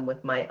in rhythm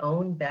with my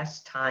own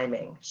best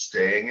timing.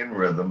 Staying in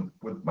rhythm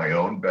with my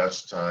own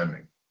best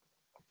timing.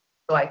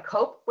 So I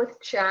cope with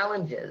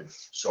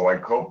challenges. So I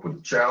cope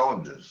with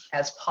challenges.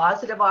 As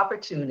positive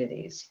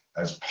opportunities.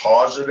 As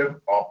positive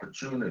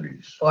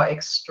opportunities. For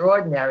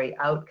extraordinary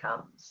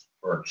outcomes.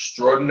 For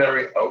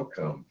extraordinary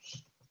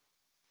outcomes.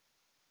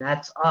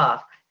 That's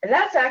off. And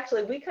that's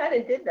actually, we kind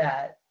of did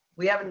that.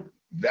 We haven't.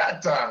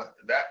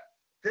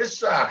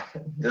 This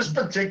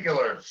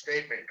particular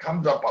statement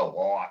comes up a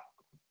lot.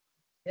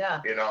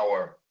 Yeah. In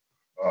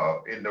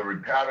the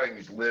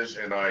repatterings Liz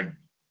and I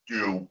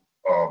do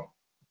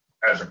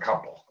as a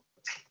couple.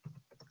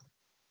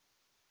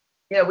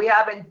 Yeah,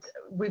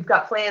 we've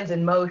got plans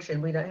in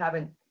motion. We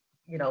haven't,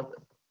 the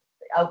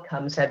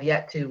outcomes have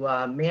yet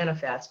to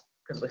manifest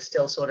because we're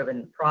still sort of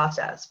in the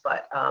process.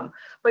 But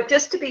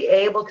just to be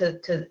able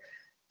to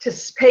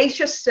pace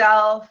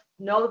yourself,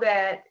 know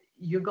that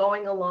you're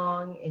going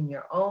along in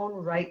your own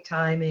right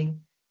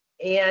timing.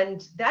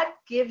 And that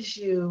gives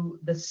you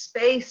the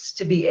space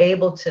to be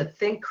able to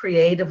think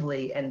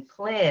creatively and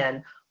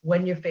plan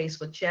when you're faced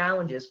with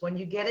challenges. When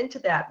you get into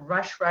that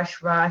rush,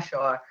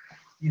 or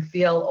you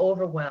feel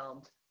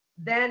overwhelmed,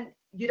 then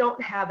you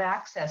don't have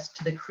access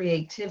to the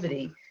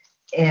creativity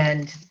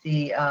and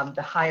the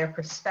higher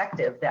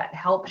perspective that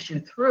helps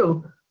you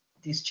through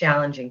these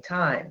challenging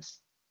times.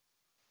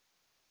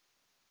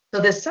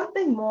 So there's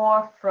something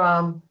more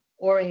from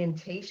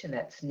orientation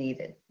that's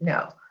needed.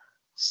 No.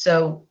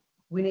 So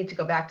we need to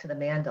go back to the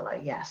mandala.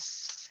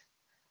 Yes.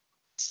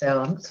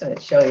 So I'm just going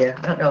to show you.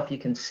 I don't know if you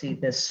can see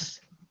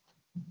this.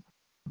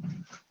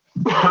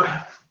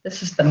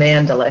 This is the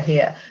mandala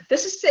here.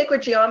 This is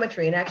sacred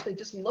geometry, and actually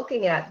just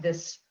looking at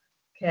this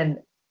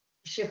can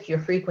shift your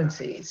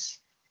frequencies.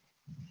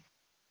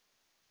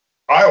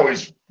 I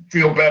always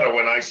feel better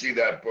when I see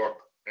that book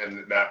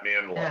and that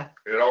mandala. Yeah.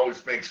 It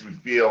always makes me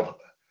feel,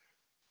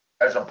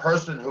 as a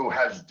person who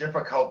has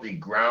difficulty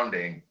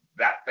grounding,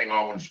 that thing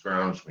always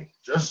grounds me,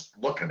 just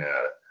looking at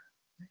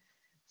it.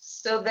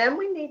 So then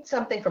we need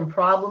something from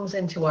problems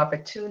into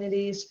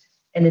opportunities,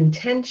 an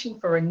intention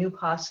for a new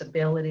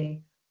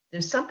possibility.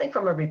 There's something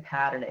from a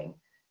repatterning.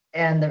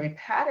 And the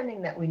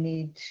repatterning that we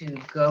need to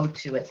go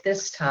to at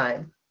this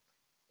time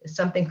is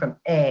something from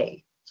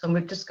A. So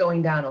we're just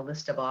going down a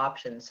list of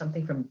options,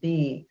 something from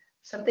B,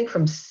 something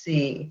from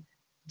C,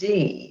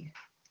 D.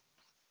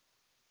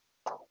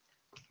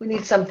 We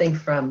need something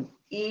from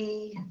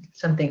E,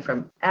 something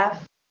from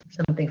F,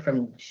 something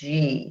from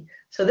G.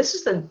 So this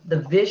is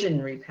the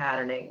vision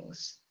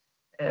repatternings.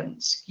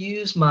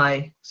 Excuse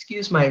my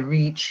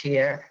reach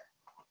here.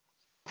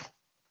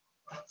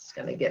 It's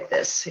going to get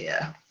this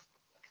here.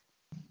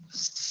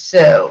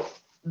 So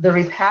the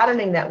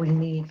repatterning that we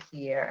need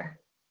here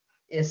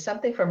is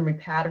something from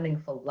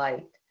repatterning for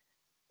light,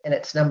 and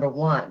it's number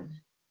 1,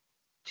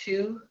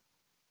 2,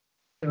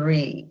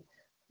 3.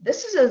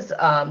 This is the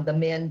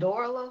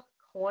Mandorla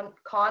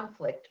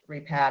conflict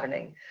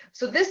repatterning.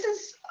 So this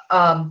is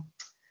a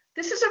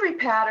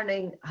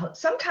repatterning.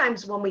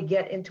 Sometimes when we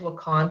get into a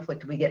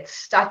conflict, we get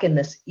stuck in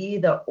this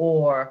either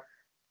or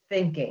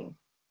thinking.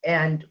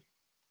 And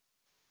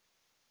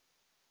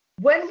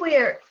when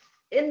we're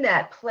in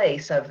that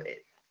place of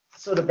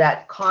sort of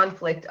that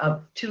conflict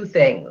of two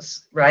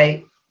things,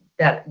 right,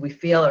 that we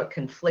feel are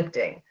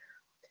conflicting,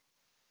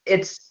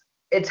 it's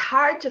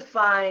hard to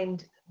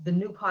find the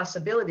new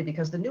possibility,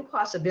 because the new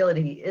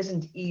possibility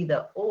isn't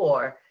either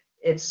or,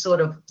 it's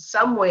sort of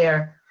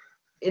somewhere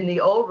in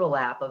the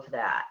overlap of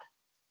that.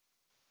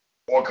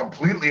 Or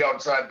completely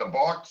outside the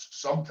box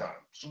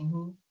sometimes.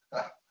 Mm-hmm.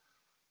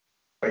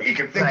 But you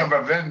can think of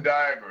a Venn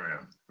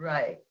diagram.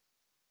 Right.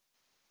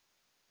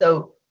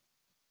 So,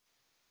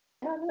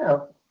 I don't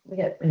know. We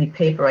got any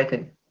paper I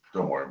could.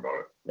 Don't worry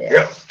about it.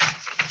 Yeah.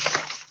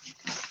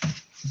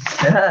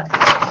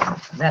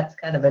 That's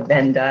kind of a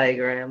Venn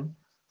diagram.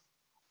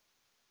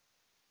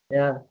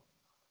 Yeah.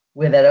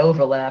 Where that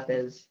overlap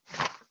is.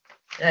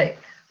 Right.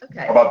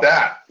 Okay. How about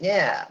that?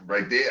 Yeah.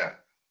 Right there.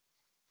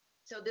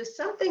 So there's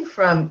something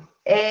from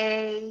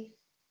A,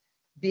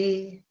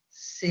 B,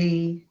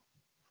 C,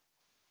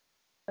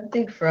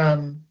 something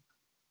from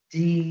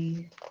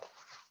D,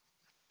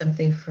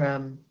 something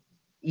from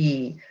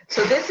E.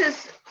 So this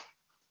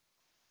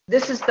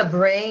is the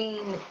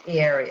brain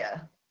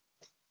area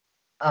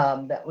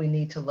that we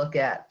need to look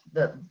at.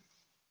 The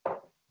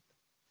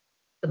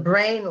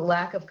brain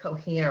lack of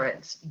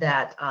coherence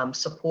that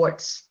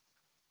supports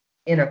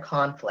inner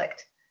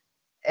conflict.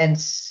 And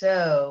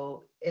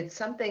so it's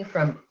something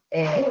from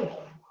A.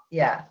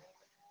 Yeah.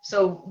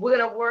 So we're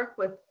going to work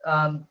with,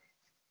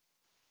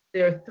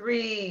 there are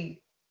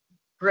 3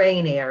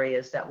 brain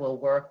areas that we'll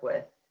work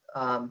with.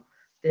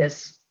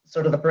 There's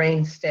sort of the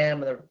brain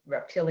stem, the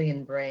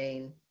reptilian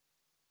brain,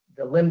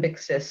 the limbic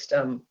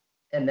system,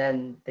 and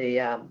then the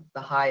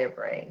higher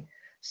brain.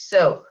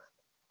 So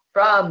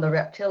from the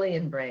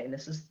reptilian brain,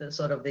 this is the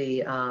sort of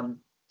the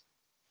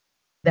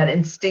that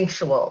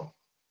instinctual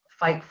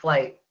fight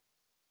flight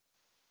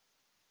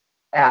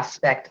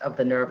aspect of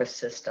the nervous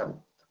system.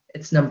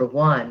 It's number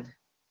 1,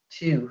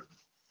 2,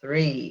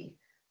 3.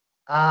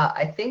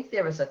 I think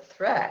there is a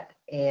threat,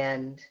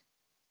 and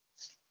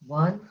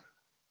 1,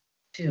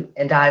 2,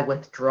 and I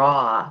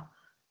withdraw.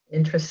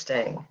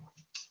 Interesting.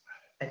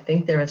 I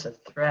think there is a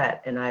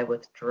threat, and I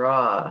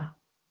withdraw.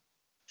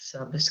 So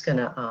I'm just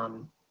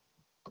gonna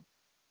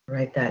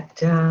write that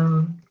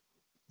down.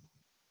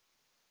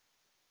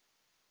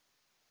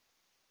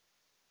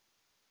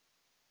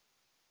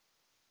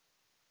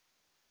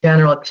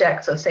 General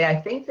check. So say, I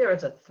think there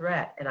is a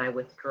threat, and I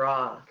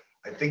withdraw.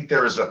 I think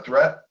there is a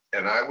threat,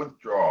 and I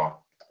withdraw.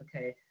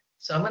 Okay.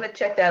 So I'm going to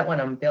check that one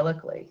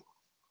umbilically.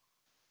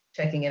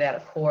 Checking it at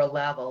a core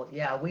level.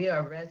 Yeah, we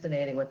are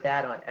resonating with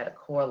that at a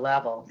core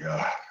level.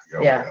 Yeah.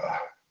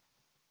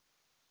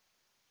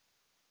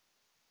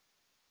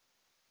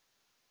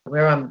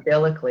 We're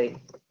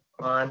umbilically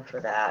on for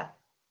that.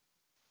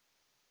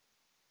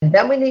 And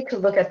then we need to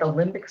look at the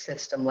limbic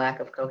system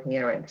lack of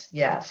coherence.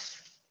 Yes.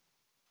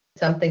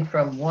 Something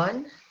from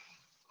 1,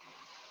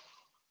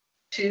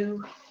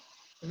 2,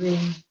 3,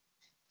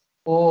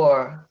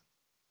 4.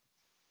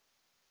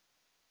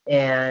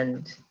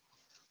 And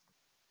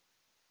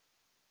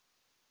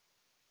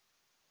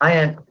I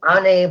am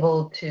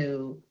unable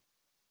to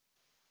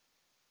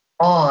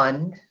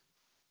bond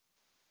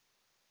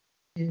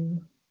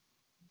and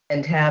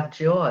have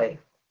joy.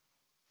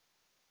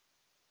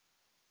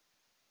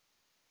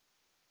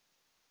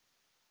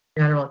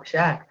 General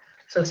check.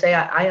 So say,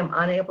 I am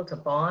unable to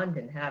bond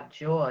and have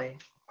joy.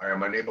 I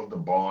am unable to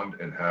bond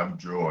and have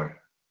joy.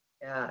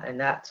 Yeah, and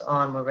that's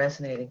on. We're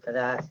resonating for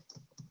that.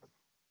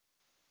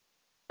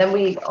 Then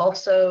we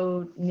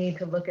also need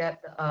to look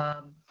at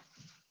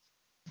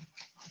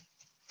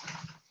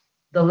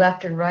the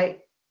left and right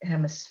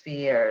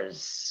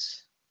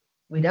hemispheres.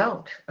 We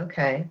don't.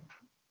 Okay.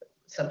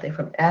 Something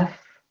from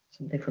F,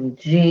 something from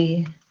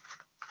G,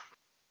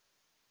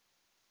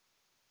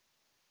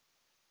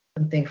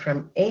 something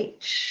from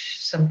H,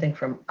 something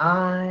from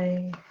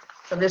I.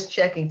 So I'm just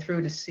checking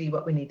through to see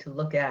what we need to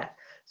look at.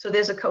 So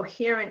there's a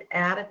coherent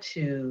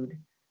attitude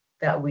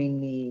that we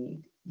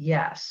need.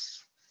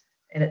 Yes.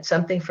 and it's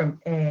something from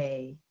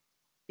A,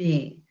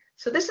 B.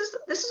 So this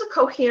is a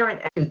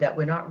coherent attitude that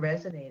we're not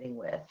resonating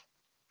with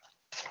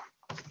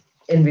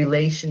in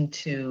relation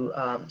to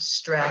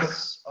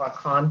stress or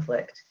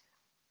conflict.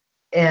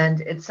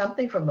 And it's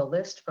something from the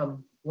list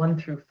from 1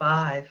 through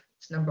 5.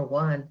 It's number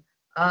 1.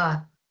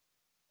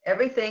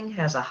 Everything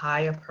has a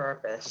higher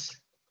purpose.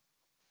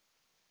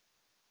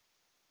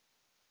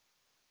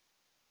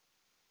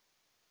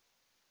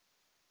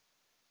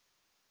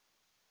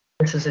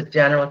 This is a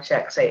general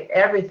check. Say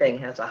everything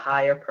has a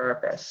higher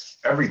purpose.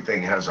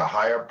 Everything has a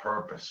higher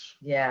purpose.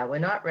 Yeah, we're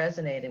not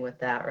resonating with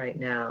that right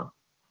now.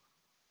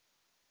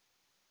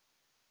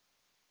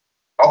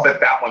 I'll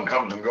bet that one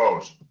comes and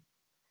goes.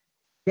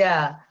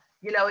 Yeah,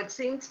 it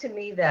seems to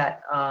me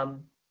that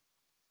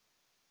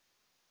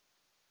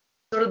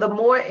sort of the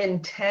more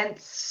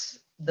intense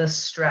the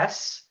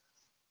stress,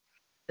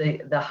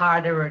 the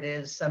harder it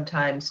is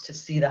sometimes to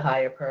see the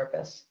higher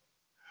purpose.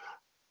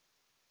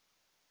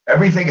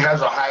 Everything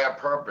has a higher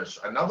purpose.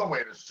 Another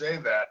way to say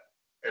that,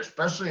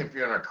 especially if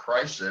you're in a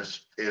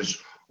crisis,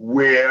 is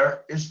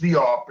where is the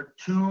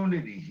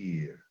opportunity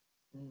here?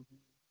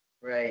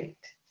 Mm-hmm. Right.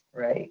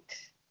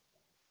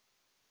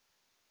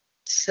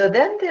 So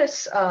then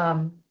there's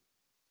a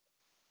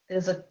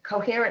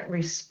coherent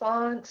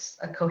response,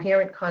 a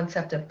coherent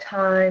concept of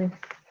time.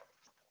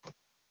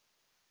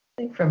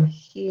 Something from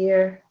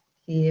here,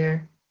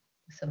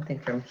 something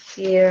from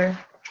here.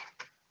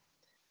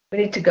 We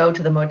need to go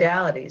to the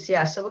modalities.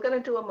 Yeah, so we're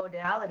going to do a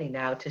modality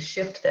now to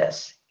shift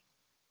this.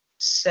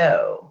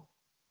 So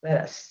let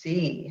us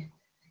see.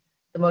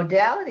 The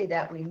modality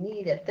that we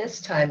need at this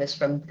time is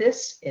from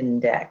this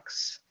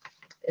index.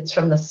 It's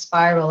from the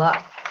spiral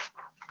up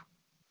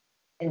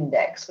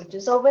index, which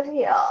is over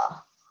here.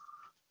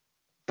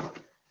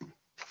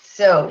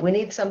 So we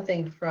need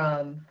something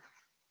from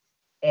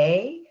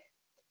A,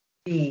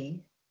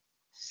 B,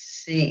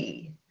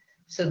 C.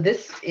 So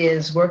this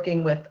is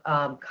working with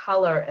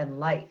color and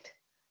light,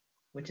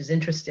 which is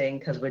interesting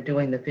because we're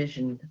doing the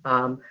vision.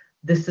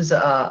 This is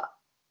a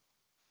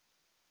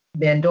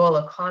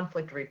Mandorla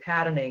conflict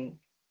repatterning,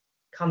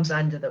 comes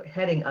under the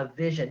heading of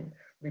vision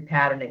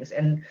repatternings.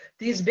 And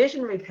these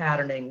vision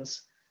repatternings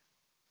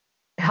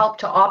help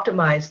to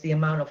optimize the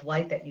amount of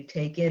light that you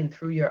take in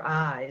through your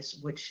eyes,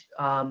 which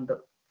the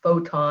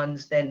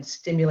photons then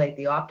stimulate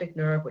the optic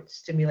nerve, which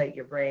stimulate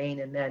your brain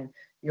and then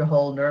your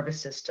whole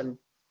nervous system.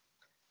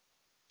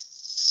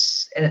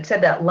 And it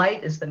said that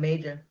light is the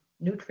major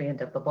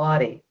nutrient of the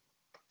body.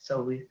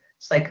 So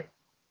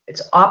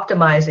it's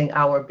optimizing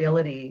our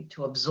ability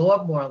to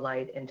absorb more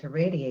light and to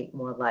radiate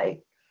more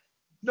light.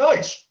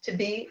 Nice. To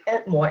be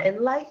more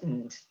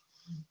enlightened.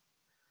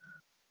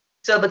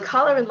 So the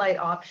color and light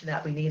option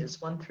that we need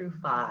is 1 through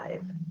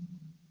 5,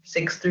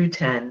 6 through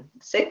 10.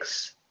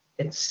 6,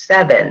 it's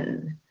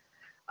 7.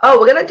 Oh,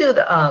 we're gonna do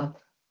the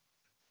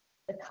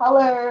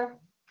color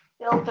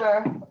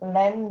filter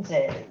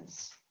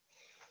lenses.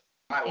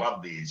 I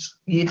love these.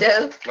 You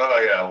do? Oh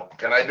yeah.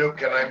 Can I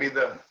be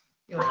the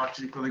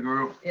proxy for the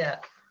group? Yeah.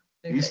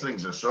 Okay. These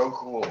things are so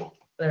cool.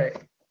 All right.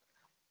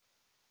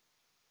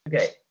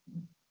 Okay.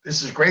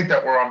 This is great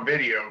that we're on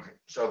video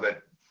so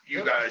that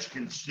you guys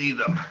can see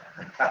them.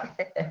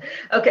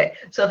 Okay,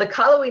 so the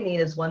color we need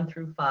is 1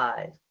 through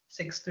 5,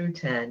 6 through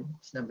 10.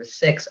 It's number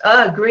 6.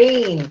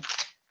 Green.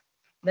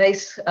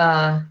 Nice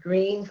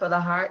green for the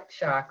heart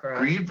chakra.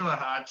 Green for the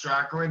heart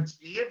chakra, and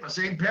for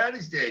St.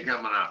 Patty's Day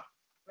coming up.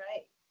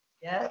 Right.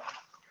 Yeah.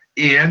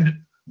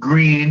 And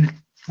green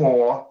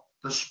for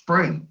the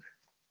spring.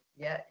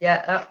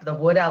 Yeah. The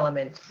wood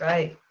element.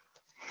 Right.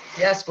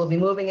 Yes, we'll be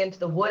moving into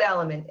the wood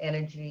element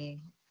energy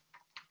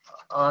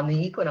on the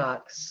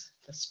equinox,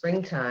 the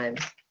springtime.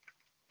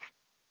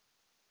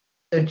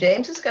 So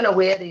James is going to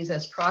wear these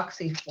as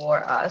proxy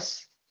for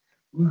us.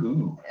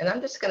 Woohoo. And I'm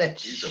just going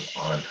to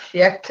fun.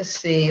 check to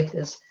see if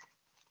there's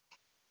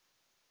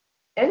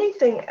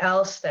anything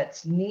else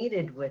that's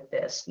needed with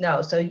this.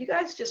 No, so you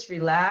guys just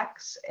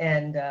relax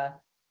and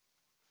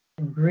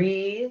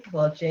breathe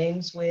while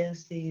James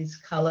wears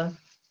these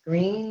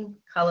green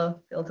color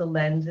filter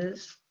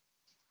lenses.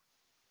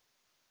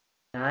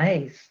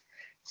 Nice.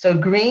 So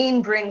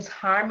green brings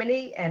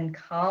harmony and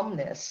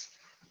calmness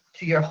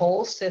to your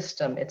whole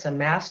system. It's a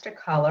master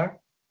color.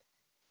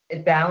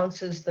 It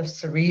balances the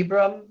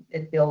cerebrum.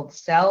 It builds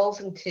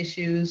cells and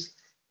tissues.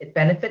 It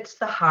benefits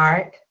the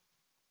heart.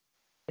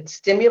 It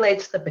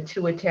stimulates the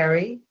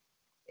pituitary.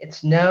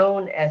 It's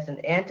known as an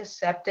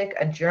antiseptic,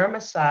 a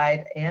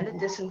germicide, and a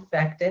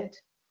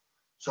disinfectant.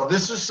 So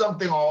this is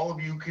something all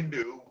of you can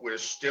do. We're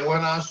still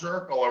in our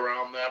circle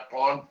around that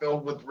pond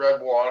filled with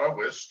red water.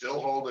 We're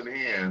still holding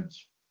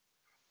hands.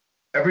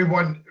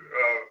 Everyone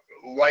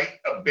light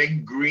a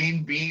big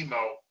green beam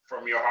out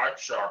from your heart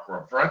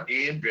chakra, front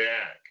and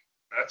back.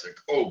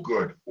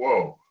 Good.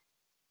 Whoa.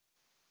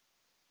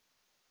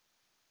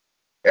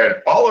 And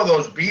all of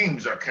those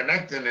beams are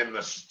connecting in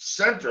the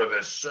center of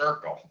this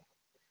circle.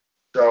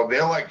 So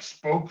they're like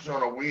spokes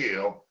on a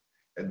wheel.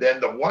 And then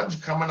the ones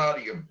coming out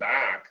of your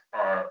back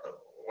are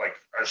like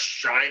a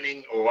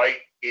shining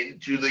light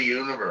into the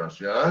universe.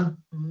 Yeah?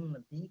 A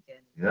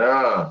beacon.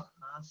 Yeah.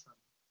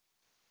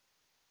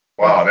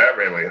 Wow,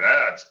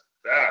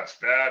 that's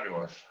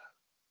fabulous.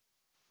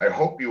 I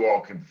hope you all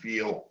can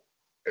feel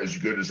as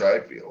good as I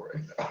feel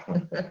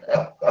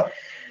right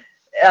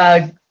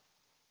now.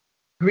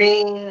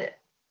 Green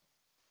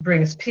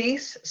brings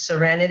peace,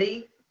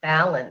 serenity,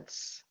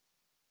 balance,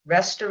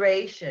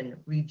 restoration,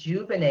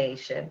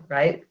 rejuvenation,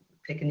 right?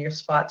 Picking your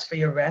spots for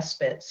your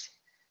respites,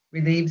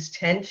 relieves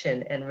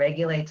tension and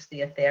regulates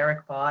the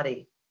etheric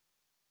body.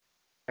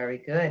 Very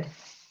good.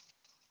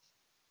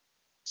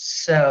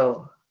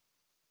 So,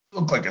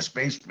 Look like a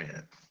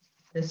spaceman.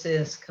 this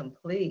is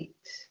complete.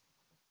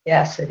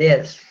 Yes, it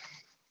is.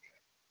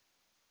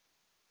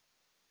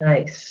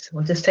 Nice.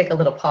 We'll just take a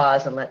little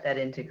pause and let that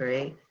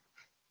integrate.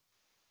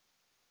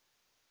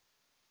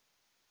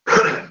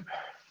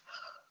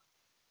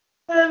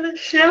 And the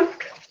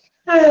shift.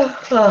 I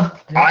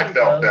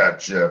felt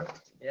that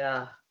shift.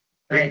 Yeah.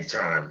 Big Nice.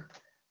 time.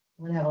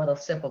 I'm gonna have a little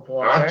sip of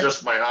water. Not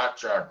just my heart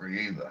chakra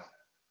either.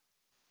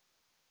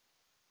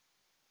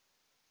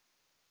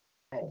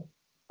 Okay.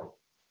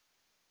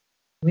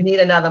 We need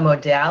another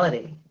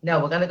modality. No,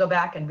 we're going to go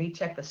back and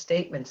recheck the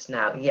statements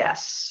now.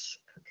 Yes.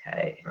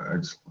 Okay.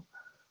 Excellent.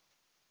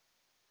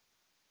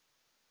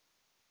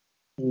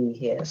 See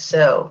here.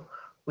 So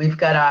we've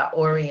got our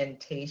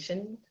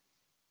orientation.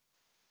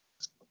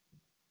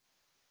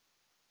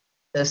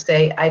 So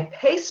say, I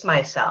pace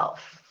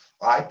myself.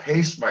 I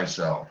pace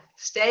myself.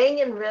 Staying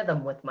in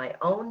rhythm with my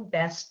own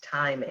best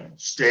timing.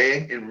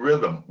 Staying in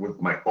rhythm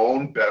with my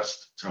own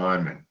best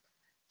timing.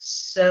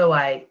 So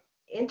I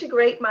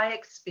integrate my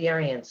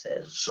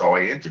experiences. So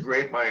I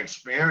integrate my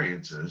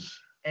experiences.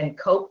 And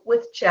cope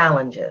with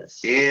challenges.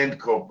 And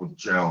cope with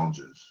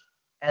challenges.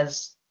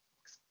 As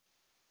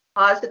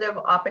positive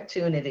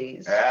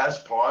opportunities. As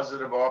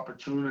positive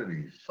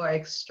opportunities. For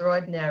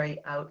extraordinary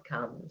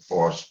outcomes.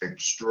 For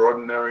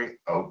extraordinary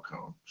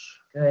outcomes.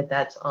 Good,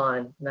 that's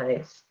on.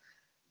 Nice.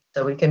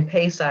 So we can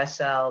pace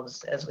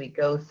ourselves as we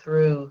go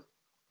through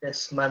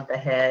this month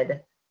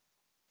ahead.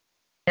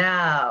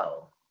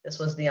 Now, this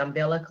was the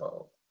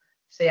umbilical.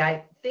 Say,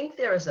 I think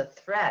there is a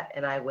threat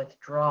and I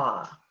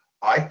withdraw.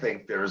 I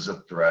think there is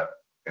a threat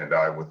and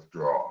I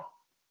withdraw.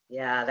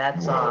 Yeah,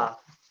 that's Whoa.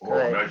 off. Good.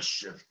 Oh, nice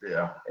shift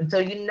there. And so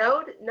you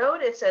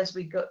notice as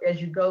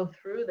you go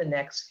through the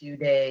next few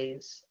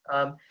days,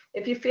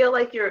 if you feel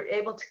like you're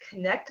able to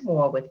connect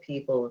more with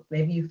people,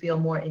 maybe you feel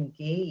more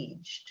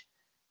engaged.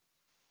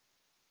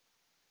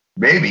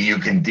 Maybe you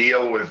can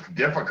deal with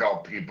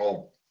difficult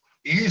people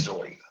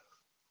easily.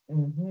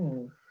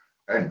 Mm-hmm.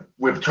 And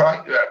we've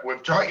taught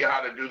you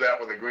how to do that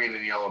with a green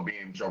and yellow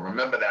beam. So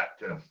remember that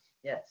too.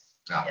 Yes.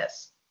 Yeah.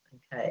 Yes.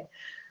 Okay.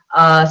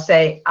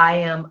 Say, I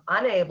am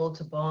unable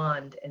to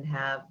bond and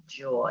have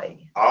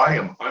joy. I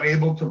am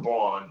unable to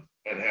bond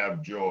and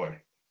have joy.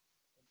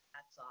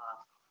 That's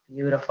off.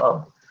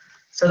 Beautiful.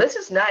 So this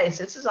is nice.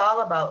 This is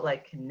all about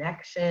like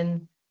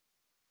connection.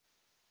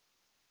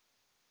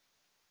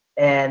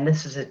 And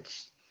this is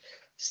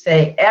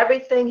say,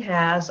 everything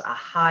has a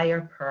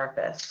higher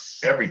purpose.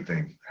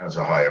 Everything has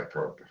a higher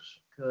purpose.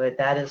 Good.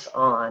 That is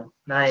on.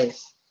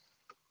 Nice.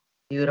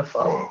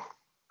 Beautiful. Whoa.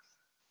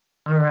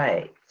 All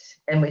right.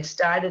 And we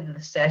started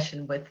the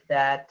session with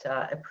that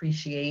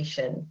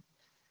appreciation.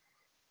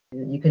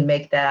 You can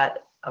make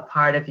that a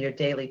part of your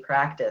daily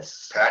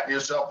practice. Pat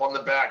yourself on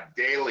the back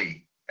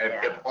daily. And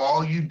Yeah. if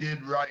all you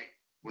did right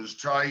was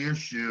tie your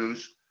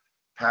shoes,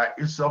 pat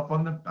yourself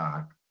on the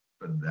back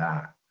for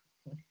that.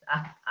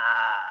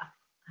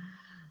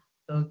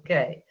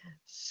 Okay.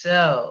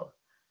 So,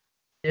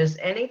 is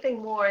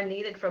anything more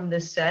needed from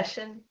this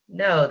session?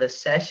 No, the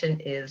session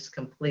is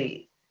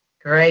complete.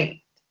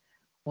 Great.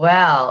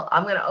 Well,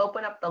 I'm going to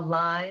open up the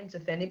lines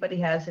if anybody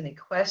has any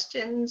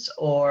questions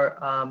or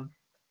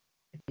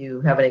if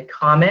you have any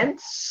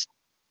comments.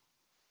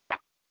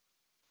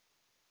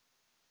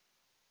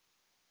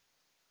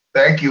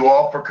 Thank you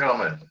all for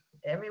coming.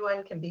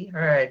 Everyone can be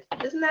heard.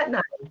 Isn't that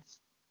nice?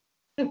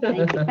 Thank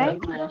you very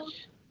much.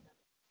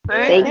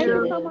 Thank Thank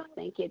you. you, Liz.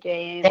 Thank you,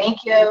 James.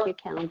 Thank you. Thank you,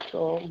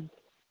 Council.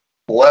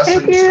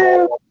 Blessings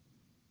to all.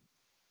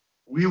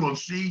 We will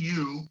see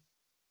you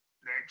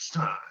next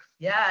time.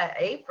 Yeah,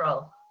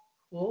 April.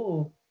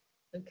 Ooh,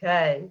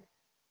 okay.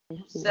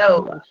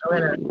 So I'm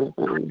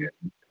going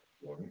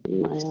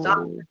to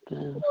stop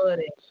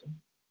recording.